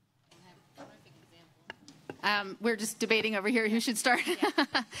 We're just debating over here who should start.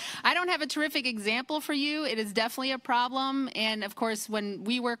 I don't have a terrific example for you. It is definitely a problem. And of course, when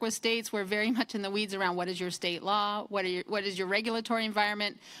we work with states, we're very much in the weeds around what is your state law, what is your regulatory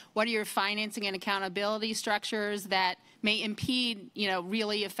environment, what are your financing and accountability structures that may impede,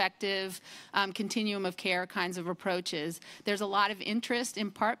 really effective continuum of care kinds of approaches. There's a lot of interest, in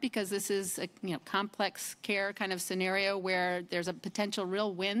part because this is a complex care kind of scenario where there's a potential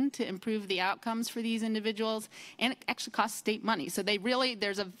real win to improve the outcomes for these individuals, and it actually costs state money. So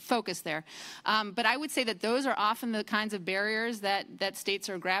there's a focus there. But I would say that those are often the kinds of barriers that states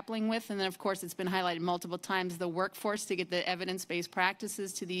are grappling with. And then, of course, it's been highlighted multiple times, the workforce to get the evidence-based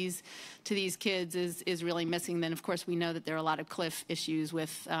practices to these kids is really missing. Then, of course, we know know that there are a lot of cliff issues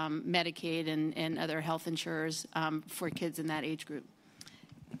with Medicaid and other health insurers for kids in that age group.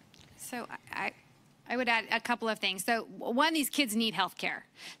 So I would add a couple of things. So one, these kids need health care.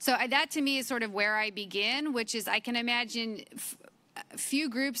 So that to me is sort of where I begin, which is I can imagine a few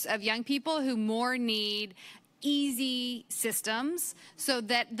groups of young people who more need easy systems, so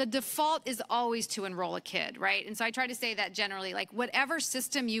that the default is always to enroll a kid, right? And so I try to say that generally, like whatever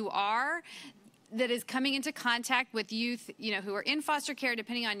system you are that is coming into contact with youth, you know, who are in foster care,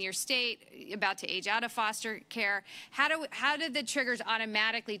 depending on your state, about to age out of foster care, how do the triggers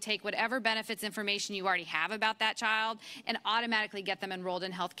automatically take whatever benefits information you already have about that child and automatically get them enrolled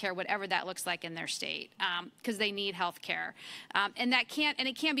in health care, whatever that looks like in their state, because they need health care. And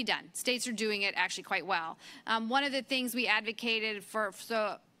it can be done. States are doing it actually quite well. One of the things we advocated for,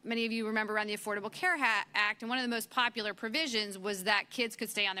 so many of you remember around the Affordable Care Act, and one of the most popular provisions was that kids could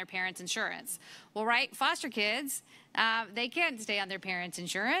stay on their parents' insurance. Well, right, foster kids, they can't stay on their parents'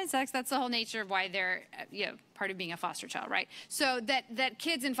 insurance. That's the whole nature of why they're part of being a foster child, right? So that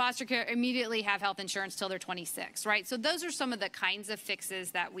kids in foster care immediately have health insurance till they're 26, right? So those are some of the kinds of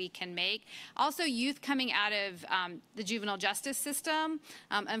fixes that we can make. Also, youth coming out of the juvenile justice system.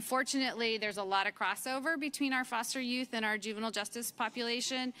 Unfortunately, there's a lot of crossover between our foster youth and our juvenile justice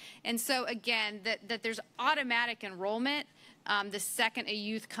population. And so again, that there's automatic enrollment the second a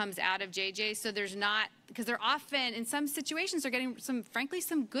youth comes out of JJ. So there's not, because they're often, in some situations, they're getting frankly,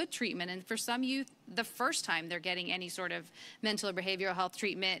 some good treatment. And for some youth, the first time they're getting any sort of mental or behavioral health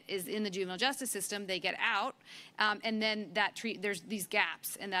treatment is in the juvenile justice system. They get out, and then there's these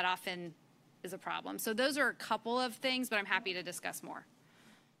gaps, and that often is a problem. So those are a couple of things, but I'm happy to discuss more.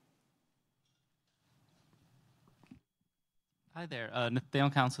 Hi there, Nathaniel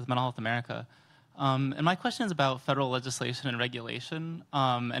Counts with Mental Health America. And my question is about federal legislation and regulation,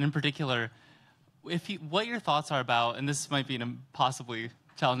 and in particular, what your thoughts are about, and this might be a possibly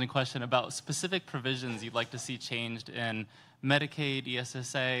challenging question, about specific provisions you'd like to see changed in Medicaid,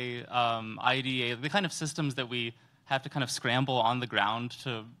 ESSA, IDEA, the kind of systems that we have to kind of scramble on the ground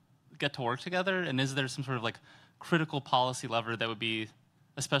to get to work together, and is there some sort of like critical policy lever that would be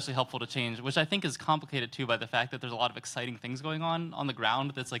especially helpful to change, which I think is complicated too by the fact that there's a lot of exciting things going on the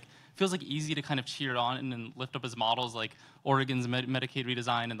ground that's like, feels like easy to kind of cheer on and lift up as models, like Oregon's Medicaid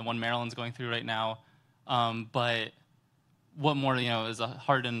redesign and the one Maryland's going through right now. But what more, as a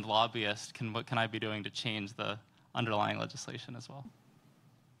hardened lobbyist, what can I be doing to change the underlying legislation as well?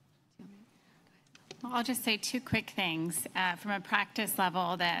 Well, I'll just say two quick things from a practice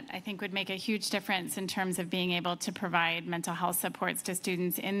level that I think would make a huge difference in terms of being able to provide mental health supports to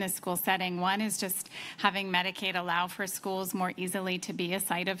students in the school setting. One is just having Medicaid allow for schools more easily to be a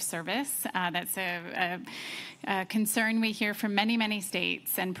site of service. That's a concern we hear from many, many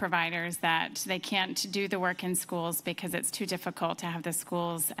states and providers that they can't do the work in schools because it's too difficult to have the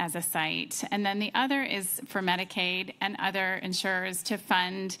schools as a site. And then the other is for Medicaid and other insurers to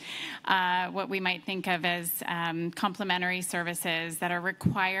fund what we might think of as complementary services that are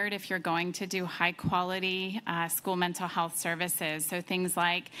required if you're going to do high quality school mental health services. So things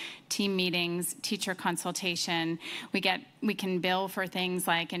like team meetings, teacher consultation. We can bill for things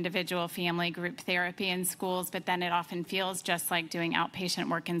like individual, family, group therapy in schools, but then it often feels just like doing outpatient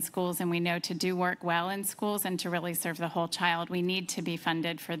work in schools. And we know to do work well in schools and to really serve the whole child, we need to be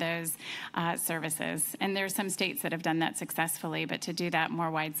funded for those services. And there are some states that have done that successfully, but to do that more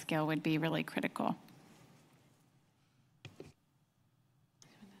wide scale would be really critical.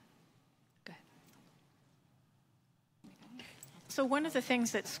 So one of the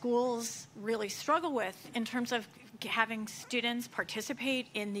things that schools really struggle with in terms of having students participate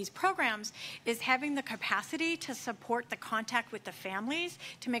in these programs is having the capacity to support the contact with the families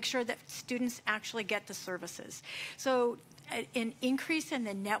to make sure that students actually get the services. So an increase in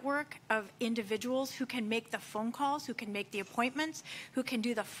the network of individuals who can make the phone calls, who can make the appointments, who can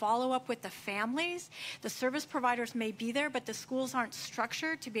do the follow-up with the families. The service providers may be there, but the schools aren't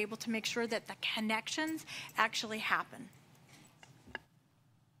structured to be able to make sure that the connections actually happen.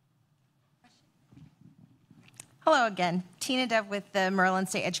 Hello again, Tina Dev with the Maryland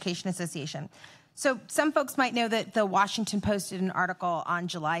State Education Association. So some folks might know that the Washington Post did an article on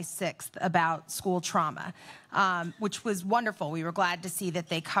July 6th about school trauma, which was wonderful. We were glad to see that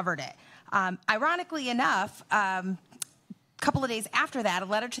they covered it. Ironically enough, a couple of days after that, a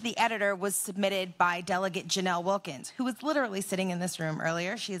letter to the editor was submitted by Delegate Janelle Wilkins, who was literally sitting in this room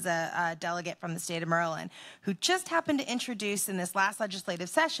earlier. She's a delegate from the state of Maryland, who just happened to introduce in this last legislative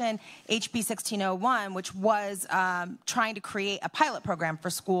session HB 1601, which was trying to create a pilot program for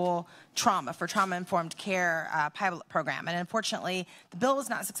school trauma, for trauma-informed care pilot program. And unfortunately, the bill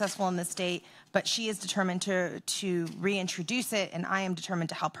was not successful in the state, but she is determined to reintroduce it, and I am determined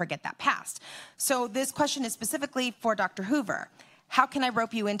to help her get that passed. So this question is specifically for Dr. Hoover. How can I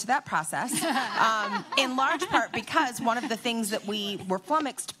rope you into that process? In large part because one of the things that we were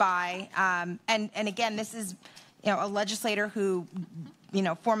flummoxed by, and again, this is a legislator who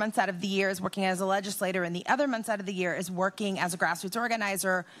 4 months out of the year is working as a legislator, and the other months out of the year is working as a grassroots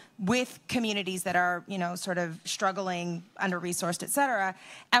organizer with communities that are, sort of struggling, under-resourced, et cetera,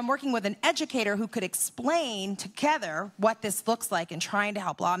 and working with an educator who could explain together what this looks like and trying to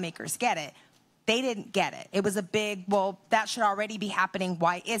help lawmakers get it. They didn't get it. It was a big, well, that should already be happening.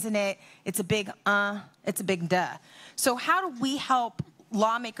 Why isn't it? It's a big, it's a big duh. So how do we help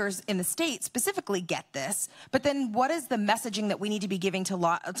lawmakers in the state specifically get this? But then what is the messaging that we need to be giving to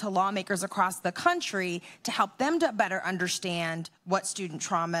lawmakers across the country to help them to better understand what student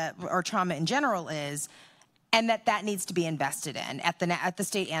trauma or trauma in general is, and that needs to be invested in at the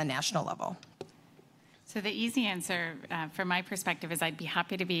state and national level? So the easy answer, from my perspective, is I'd be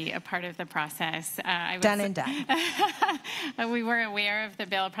happy to be a part of the process. Done and done. We were aware of the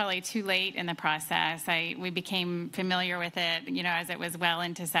bill probably too late in the process. We became familiar with it, as it was well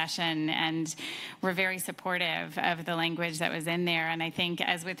into session, and we're very supportive of the language that was in there. And I think,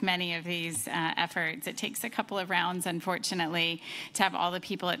 as with many of these efforts, it takes a couple of rounds, unfortunately, to have all the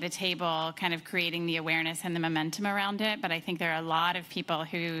people at the table kind of creating the awareness and the momentum around it. But I think there are a lot of people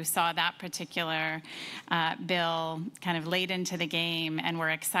who saw that particular bill kind of late into the game and we're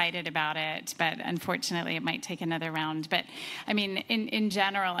excited about it, but unfortunately it might take another round. But I mean, in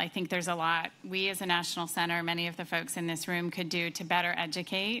general, I think there's a lot we as a national center, many of the folks in this room, could do to better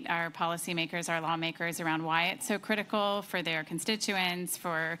educate our policymakers, our lawmakers around why it's so critical for their constituents,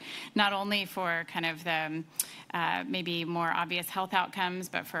 for not only for kind of the maybe more obvious health outcomes,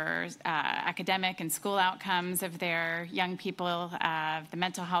 but for academic and school outcomes of their young people, the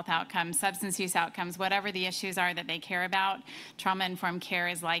mental health outcomes, substance use outcomes, whatever the issues are that they care about. Trauma-informed care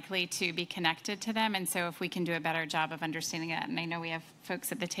is likely to be connected to them, and so if we can do a better job of understanding it, and I know we have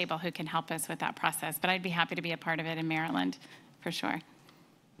folks at the table who can help us with that process, but I'd be happy to be a part of it in Maryland, for sure.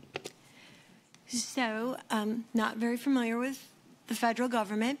 So, not very familiar with the federal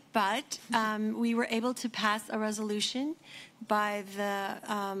government, but we were able to pass a resolution by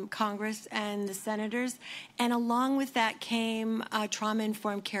the Congress and the senators, and along with that came a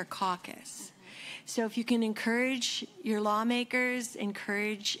Trauma-Informed Care Caucus. So if you can encourage your lawmakers,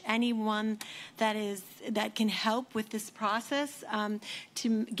 encourage anyone that can help with this process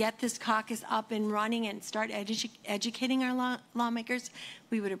to get this caucus up and running and start educating our lawmakers,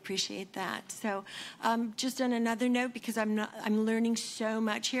 we would appreciate that. So just on another note, because I'm learning so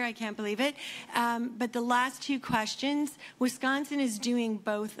much here, I can't believe it. But the last two questions, Wisconsin is doing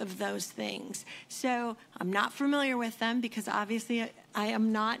both of those things. So I'm not familiar with them because obviously I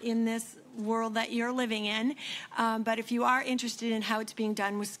am not in this world that you're living in. But if you are interested in how it's being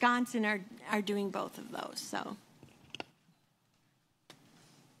done, Wisconsin are doing both of those. So.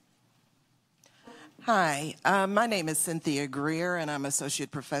 Hi, my name is Cynthia Greer, and I'm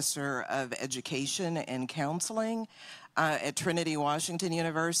Associate Professor of Education and Counseling at Trinity Washington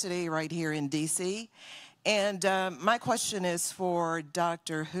University right here in D.C. And my question is for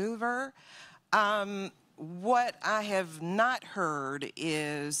Dr. Hoover. What I have not heard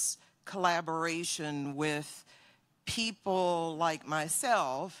is collaboration with people like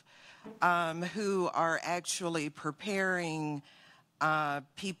myself who are actually preparing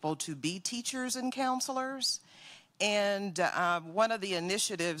people to be teachers and counselors. And one of the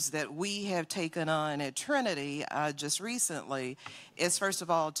initiatives that we have taken on at Trinity just recently is, first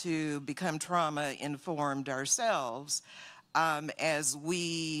of all, to become trauma-informed ourselves as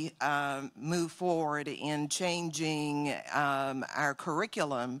we move forward in changing our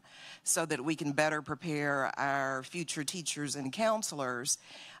curriculum so that we can better prepare our future teachers and counselors.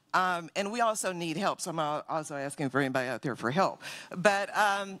 And we also need help, so I'm also asking for anybody out there for help. But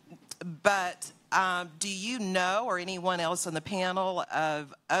do you know, or anyone else on the panel,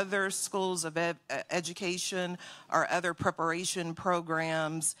 of other schools of education or other preparation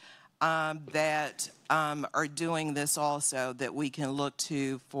programs that are doing this also, that we can look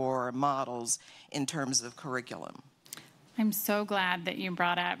to for models in terms of curriculum? I'm so glad that you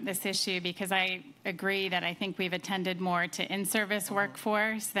brought up this issue because I agree that I think we've attended more to in-service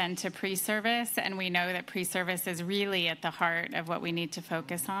workforce than to pre-service, and we know that pre-service is really at the heart of what we need to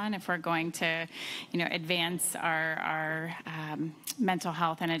focus on if we're going to, advance our mental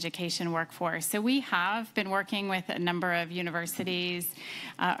health and education workforce. So we have been working with a number of universities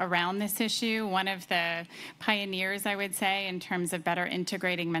around this issue. One of the pioneers, I would say, in terms of better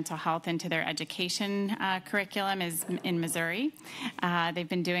integrating mental health into their education curriculum is in Missouri. They've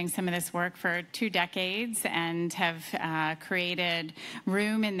been doing some of this work for 2 decades and have created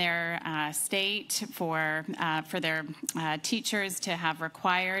room in their state for their teachers to have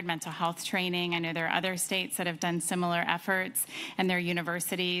required mental health training. I know there are other states that have done similar efforts, and their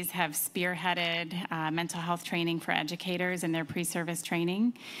universities have spearheaded mental health training for educators in their pre-service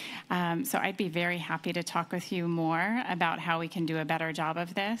training. So I'd be very happy to talk with you more about how we can do a better job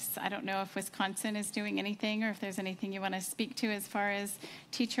of this. I don't know if Wisconsin is doing anything or if there's anything you want to speak to as far as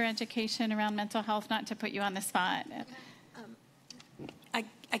teacher education around mental health, not to put you on the spot.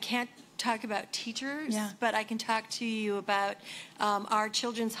 I can't talk about teachers, Yeah. but I can talk to you about our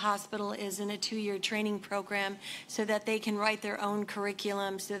children's hospital is in a 2-year training program so that they can write their own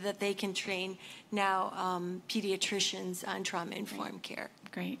curriculum so that they can train now pediatricians on trauma-informed care.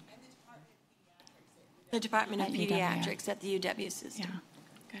 Great. The Department of At UW. Pediatrics at the UW system. Yeah.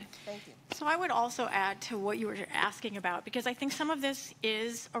 Good. Thank you. So I would also add to what you were asking about, because I think some of this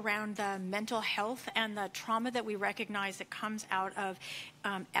is around the mental health and the trauma that we recognize that comes out of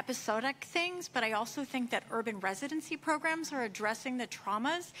episodic things, but I also think that urban residency programs are addressing the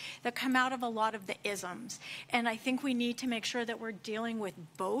traumas that come out of a lot of the isms. And I think we need to make sure that we're dealing with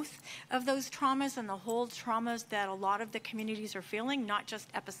both of those traumas and the whole traumas that a lot of the communities are feeling, not just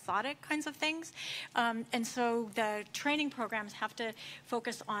episodic kinds of things. And so the training programs have to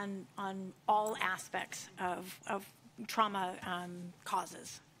focus on all aspects of trauma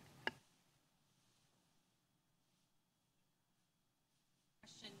causes.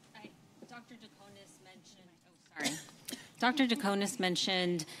 Dr. Deconis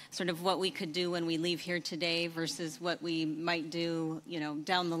mentioned sort of what we could do when we leave here today versus what we might do,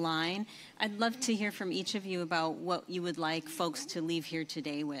 down the line. I'd love to hear from each of you about what you would like folks to leave here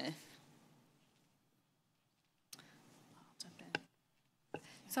today with.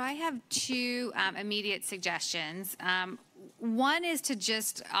 So I have 2 immediate suggestions. One is to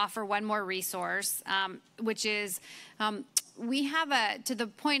just offer one more resource, which is we have to the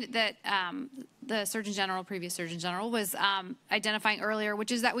point that the previous Surgeon General was identifying earlier,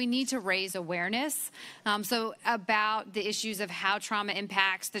 which is that we need to raise awareness. So about the issues of how trauma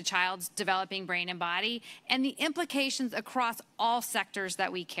impacts the child's developing brain and body and the implications across all sectors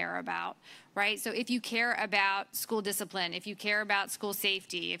that we care about. Right? So if you care about school discipline, if you care about school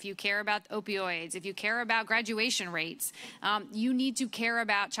safety, if you care about opioids, if you care about graduation rates, you need to care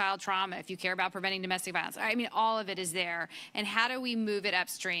about child trauma, if you care about preventing domestic violence. I mean, all of it is there. And how do we move it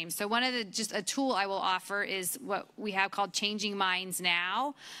upstream? So one of just a tool I will offer is what we have called Changing Minds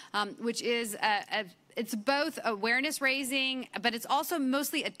Now, which is it's both awareness raising, but it's also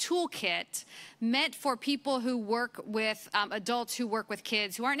mostly a toolkit meant for people who work with adults who work with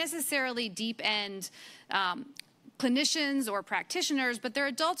kids who aren't necessarily deep end clinicians or practitioners, but they're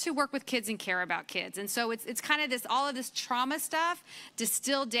adults who work with kids and care about kids. And so it's kind of all of this trauma stuff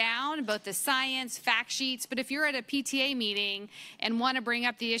distilled down, both the science, fact sheets. But if you're at a PTA meeting and want to bring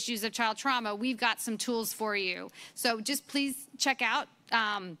up the issues of child trauma, we've got some tools for you. So just please check out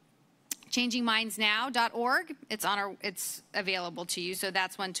changingmindsnow.org. It's available to you, so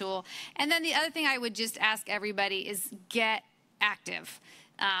that's one tool. And then the other thing I would just ask everybody is get active.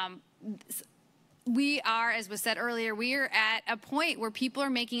 We are, as was said earlier, we are at a point where people are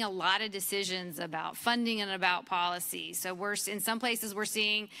making a lot of decisions about funding and about policy. So in some places we're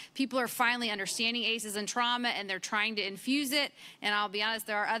seeing people are finally understanding ACEs and trauma, and they're trying to infuse it. And I'll be honest,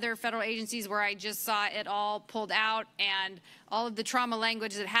 there are other federal agencies where I just saw it all pulled out, and all of the trauma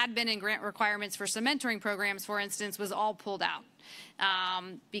language that had been in grant requirements for some mentoring programs, for instance, was all pulled out.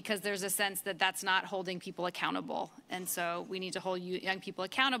 Because there's a sense that that's not holding people accountable. And so we need to hold young people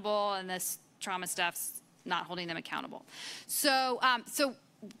accountable, and this trauma stuff's not holding them accountable. So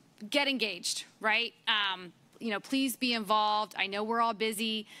get engaged, right? Please be involved. I know we're all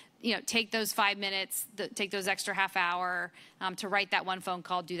busy. Take those 5 minutes, take those extra half hour to write that one phone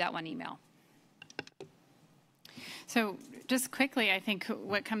call, do that one email. So just quickly, I think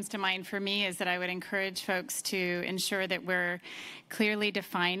what comes to mind for me is that I would encourage folks to ensure that we're clearly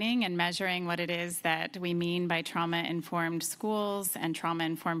defining and measuring what it is that we mean by trauma-informed schools and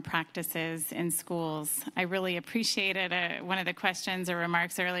trauma-informed practices in schools. I really appreciated one of the questions or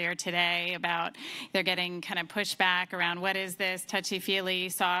remarks earlier today about they're getting kind of pushback around what is this touchy-feely,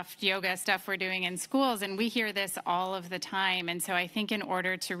 soft yoga stuff we're doing in schools, and we hear this all of the time. And so I think in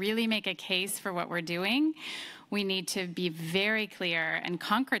order to really make a case for what we're doing, we need to be very clear and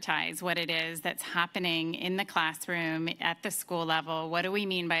concretize what it is that's happening in the classroom at the school level. What do we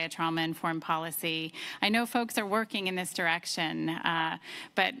mean by a trauma-informed policy? I know folks are working in this direction,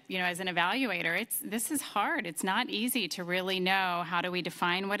 but as an evaluator, this is hard. It's not easy to really know how do we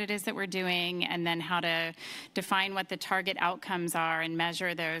define what it is that we're doing, and then how to define what the target outcomes are and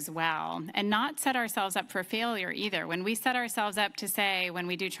measure those well, and not set ourselves up for failure either. When we set ourselves up to say, when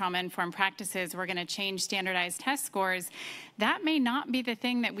we do trauma-informed practices, we're going to change standardized test scores, that may not be the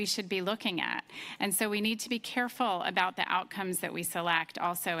thing that we should be looking at. And so we need to be careful about the outcomes that we select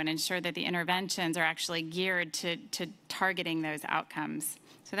also, and ensure that the interventions are actually geared to targeting those outcomes.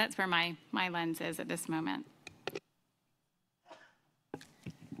 So that's where my lens is at this moment.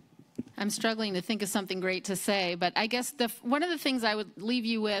 I'm struggling to think of something great to say, but I guess one of the things I would leave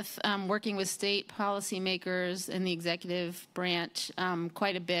you with, working with state policymakers in the executive branch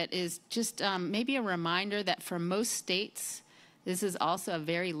quite a bit, is just maybe a reminder that for most states, this is also a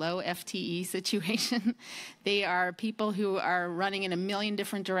very low FTE situation. They are people who are running in a million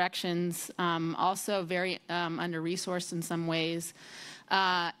different directions, also very under-resourced in some ways,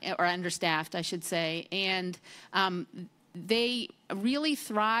 or understaffed, I should say, and they really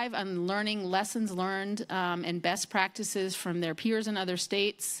thrive on learning lessons learned and best practices from their peers in other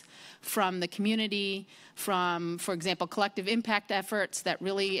states, from the community, from, for example, collective impact efforts that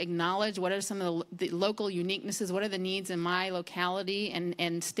really acknowledge what are some of the local uniquenesses, what are the needs in my locality, and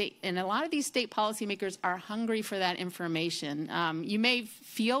a lot of these state policymakers are hungry for that information. You may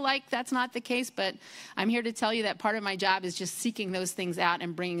feel like that's not the case, but I'm here to tell you that part of my job is just seeking those things out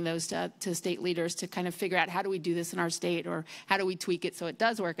and bringing those to state leaders to kind of figure out how do we do this in our state, or how do we tweak it so it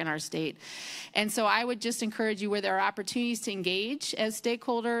does work in our state. And so I would just encourage you, where there are opportunities to engage as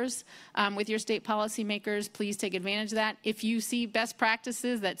stakeholders with your state policymakers, please take advantage of that. If you see best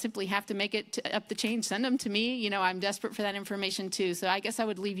practices that simply have to make it up the chain, send them to me. I'm desperate for that information too. So I guess I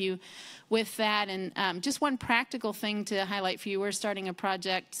would leave you with that. And just one practical thing to highlight for you, we're starting a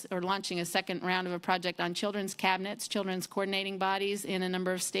project, or launching a second round of a project on children's cabinets, children's coordinating bodies in a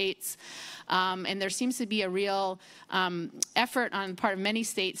number of states. And there seems to be a real effort on the part of many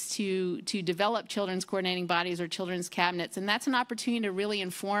states to develop children's coordinating bodies or children's cabinets. And that's an opportunity to really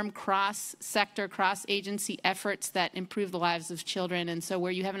inform cross-sector, cross-agency efforts that improve the lives of children. And so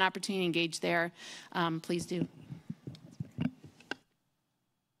where you have an opportunity to engage there, please do.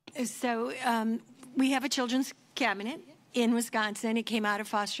 So we have a children's cabinet in Wisconsin. It came out of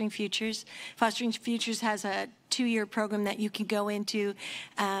Fostering Futures. Fostering Futures has a 2-year program that you can go into,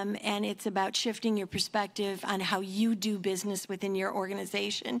 and it's about shifting your perspective on how you do business within your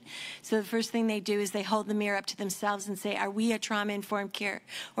organization. So the first thing they do is they hold the mirror up to themselves and say, are we a trauma-informed care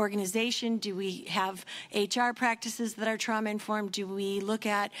organization? Do we have HR practices that are trauma-informed? Do we look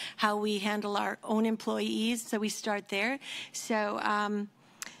at how we handle our own employees? So we start there. So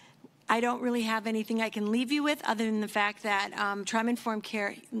I don't really have anything I can leave you with other than the fact that trauma-informed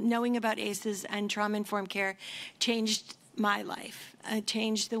care, knowing about ACEs and trauma-informed care, changed my life. It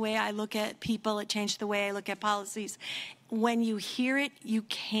changed the way I look at people. It changed the way I look at policies. When you hear it, you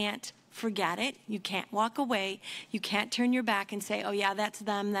can't forget it. You can't walk away. You can't turn your back and say, oh yeah, that's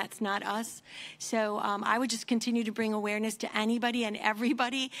them, that's not us. So I would just continue to bring awareness to anybody and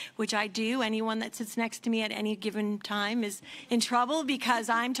everybody, which I do. Anyone that sits next to me at any given time is in trouble because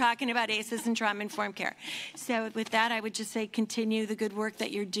I'm talking about ACEs and trauma-informed care. So with that, I would just say continue the good work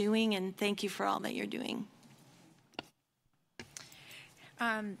that you're doing, and thank you for all that you're doing.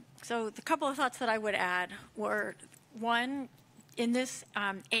 So the couple of thoughts that I would add were, one, in this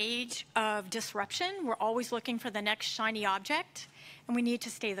age of disruption, we're always looking for the next shiny object, and we need to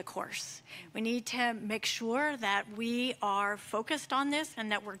stay the course. We need to make sure that we are focused on this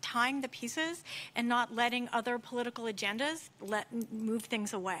and that we're tying the pieces and not letting other political agendas move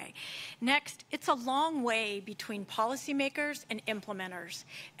things away. Next, it's a long way between policymakers and implementers,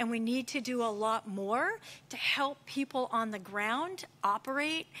 and we need to do a lot more to help people on the ground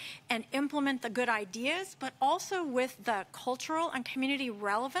operate and implement the good ideas, but also with the cultural and community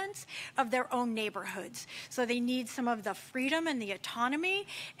relevance of their own neighborhoods. So they need some of the freedom and the the autonomy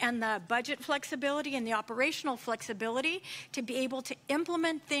and the budget flexibility and the operational flexibility to be able to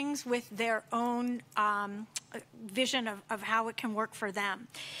implement things with their own vision of how it can work for them.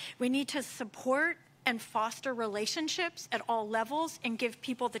 We need to support and foster relationships at all levels and give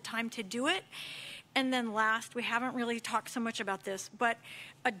people the time to do it. And then last, we haven't really talked so much about this, but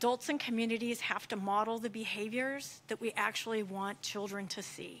adults and communities have to model the behaviors that we actually want children to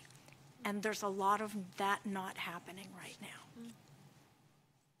see. And there's a lot of that not happening right now.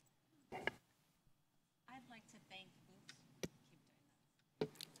 I'd like to thank,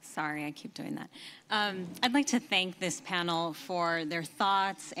 sorry, I keep doing that. I'd like to thank this panel for their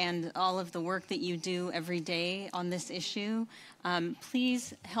thoughts and all of the work that you do every day on this issue.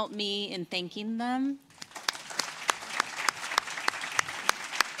 Please help me in thanking them.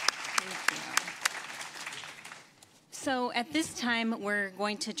 So at this time, we're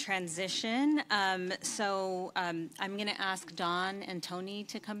going to transition. I'm going to ask Dawn and Tony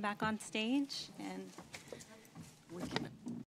to come back on stage. And